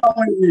I'm like,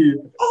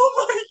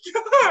 oh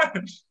my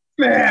gosh.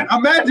 man,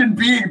 imagine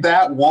being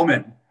that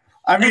woman.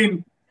 I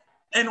mean,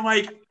 and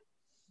like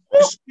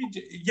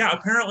yeah,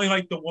 apparently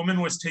like the woman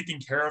was taking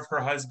care of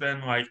her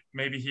husband, like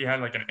maybe he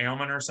had like an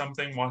ailment or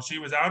something while she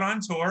was out on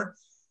tour,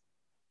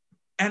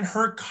 and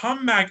her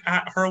comeback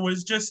at her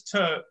was just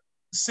to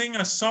sing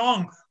a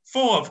song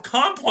full of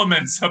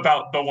compliments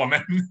about the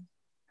woman.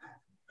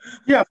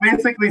 yeah,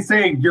 basically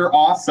saying you're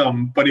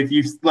awesome, but if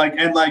you like,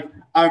 and like,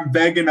 I'm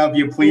begging of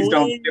you, please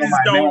don't steal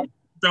my man.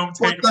 Don't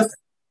But, take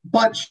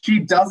but she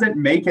doesn't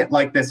make it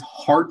like this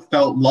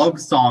heartfelt love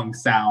song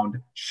sound.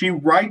 She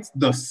writes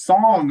the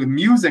song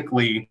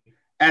musically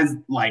as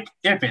like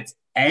if it's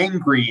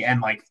angry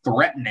and like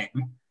threatening,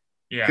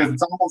 because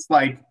yeah.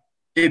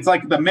 it's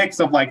like the mix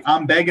of like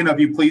I'm begging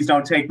of you, please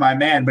don't take my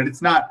man, but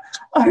it's not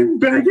I'm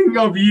begging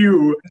of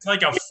you. It's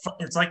like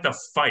the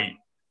fight,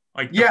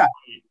 like the Yeah,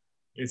 fight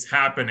is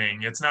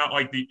happening. It's not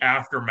like the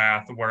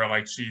aftermath where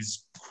like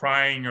she's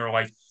crying or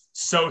like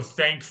so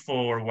thankful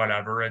or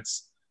whatever.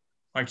 It's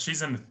like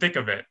she's in the thick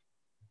of it.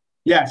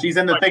 yeah, she's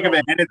in the Like, thick of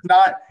it, and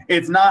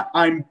it's not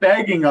I'm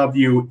begging of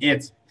you,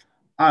 it's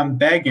I'm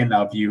begging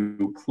of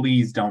you,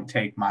 please don't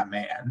take my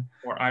man.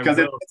 or I Because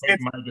will take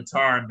it's my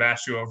guitar and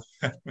bash you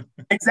over.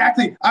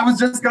 exactly. I was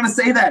just going to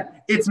say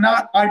that. It's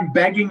not I'm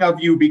begging of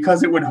you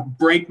because it would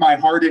break my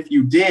heart if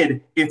you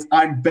did. It's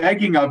I'm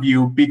begging of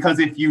you because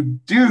if you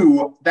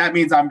do, that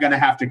means I'm going to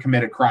have to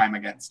commit a crime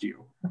against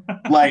you.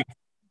 Like,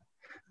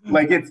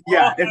 it's,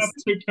 yeah, I'll have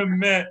to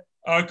commit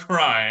a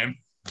crime.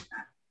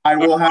 I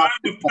will have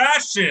Crime of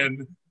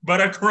passion, but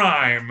a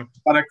crime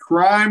but a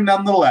crime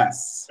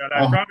nonetheless. that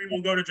I probably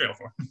will go to jail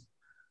for.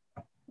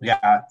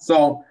 Yeah.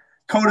 So,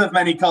 Coat of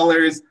Many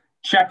Colors,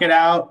 check it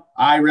out.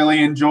 I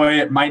really enjoy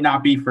it. Might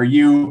not be for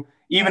you.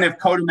 Even if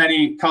Coat of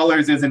Many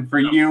Colors isn't for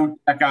you,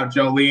 check out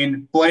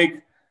Jolene.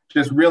 Blake,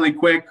 just really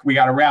quick, we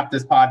got to wrap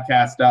this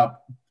podcast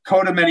up.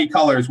 Coat of Many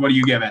Colors, what do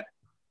you give it?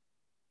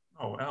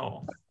 Oh,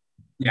 L.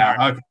 Yeah.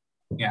 Right. Okay.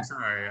 Yeah.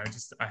 Sorry,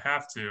 I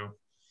have to.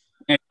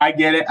 I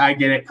get it. I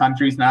get it.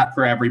 Country's not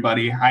for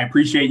everybody. I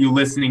appreciate you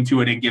listening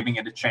to it and giving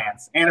it a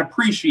chance and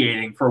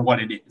appreciating for what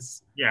it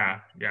is. Yeah.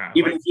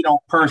 Even like, if you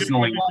don't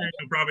personally like it.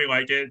 You'll probably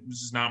like it.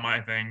 This is not my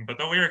thing, but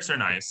the lyrics are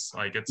nice.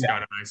 Like it's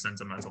got a nice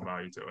sentimental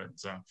value to it.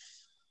 So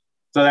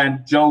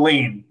then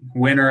Jolene,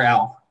 winner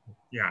L.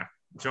 Yeah.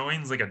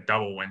 Jolene's like a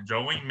double win.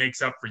 Jolene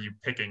makes up for you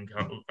picking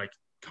like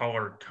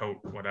color, coat,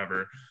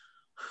 whatever.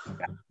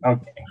 Okay.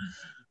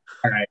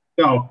 All right.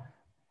 So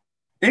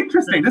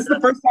interesting. This is the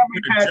first time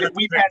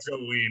we've had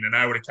Jolene, and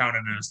I would have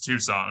counted it as 2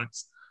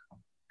 songs.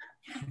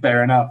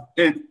 Fair enough.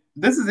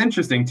 This is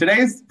interesting.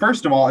 Today's,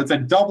 first of all, it's a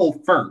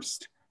double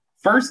first.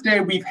 First day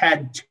we've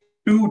had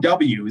 2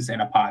 W's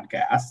in a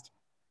podcast.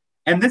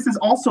 And this is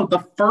also the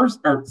first,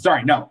 or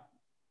sorry, no.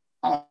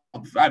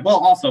 Well,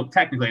 also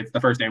technically it's the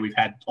first day we've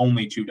had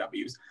only 2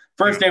 W's.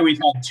 First day we've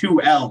had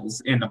 2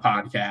 L's in the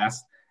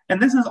podcast.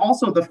 And this is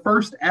also the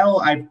first L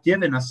I've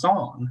given a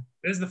song.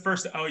 This is the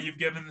first L you've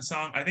given the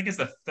song. I think it's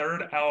the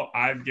 3rd L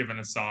I've given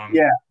a song.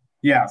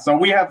 Yeah. So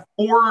we have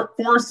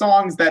four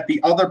songs that the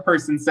other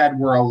person said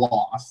were a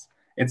loss.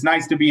 It's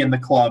nice to be in the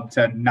club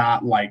to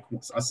not like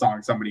a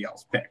song somebody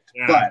else picked.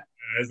 Yeah, but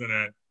isn't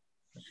it?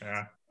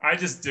 Yeah. I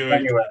just do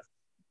it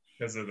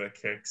because of the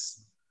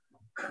kicks.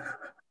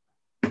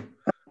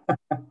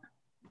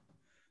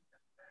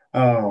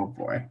 Oh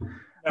boy.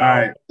 No, all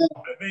right.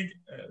 I think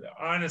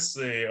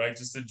honestly, like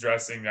just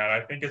addressing that,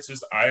 I think it's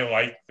just I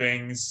like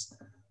things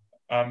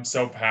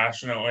so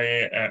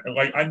passionately, and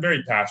like I'm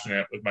very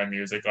passionate with my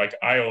music. Like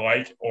I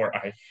like or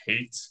I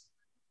hate.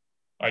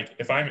 Like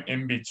if I'm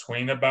in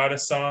between about a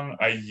song,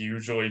 I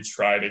usually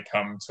try to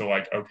come to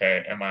like,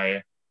 okay,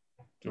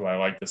 do I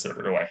like this or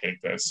do I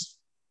hate this?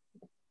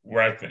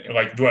 Where I think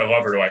like, do I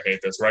love or do I hate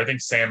this? Where I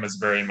think Sam is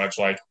very much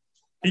like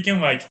he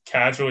can like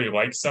casually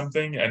like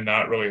something and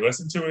not really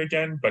listen to it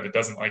again, but it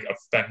doesn't like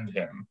offend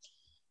him.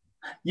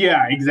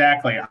 Yeah,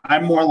 exactly.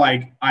 I'm more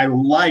like I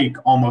like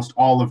almost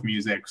all of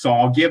music, so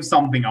I'll give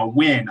something a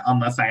win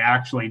unless I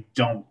actually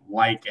don't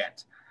like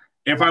it.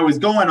 If I was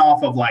going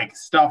off of like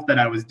stuff that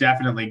I was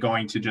definitely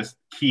going to just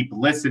keep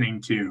listening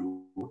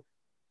to,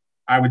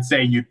 I would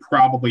say you'd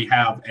probably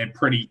have a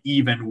pretty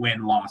even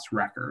win-loss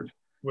record.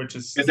 Which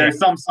is there's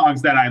some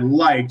songs that I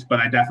liked, but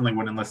I definitely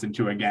wouldn't listen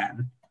to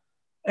again.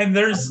 And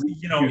there's,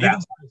 even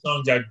some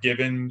songs I've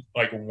given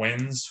like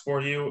wins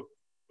for you,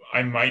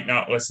 I might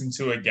not listen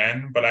to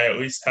again, but I at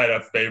least had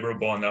a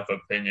favorable enough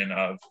opinion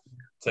of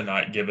to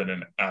not give it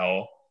an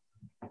L.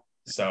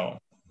 So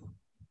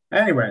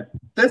anyway,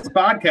 this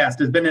podcast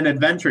has been an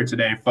adventure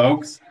today,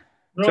 folks.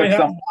 Really took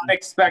some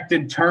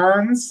unexpected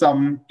turns,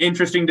 some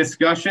interesting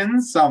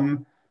discussions,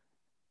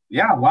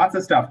 lots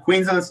of stuff.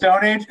 Queens of the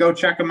Stone Age, go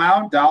check them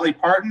out. Dolly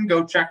Parton,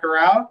 go check her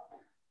out.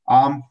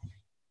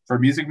 For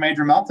Music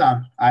Major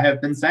Meltdown, I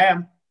have been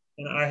Sam.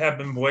 And I have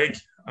been Blake.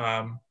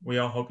 We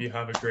all hope you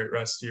have a great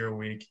rest of your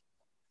week.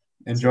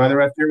 Enjoy the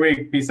rest of your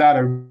week. Peace out,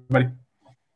 everybody.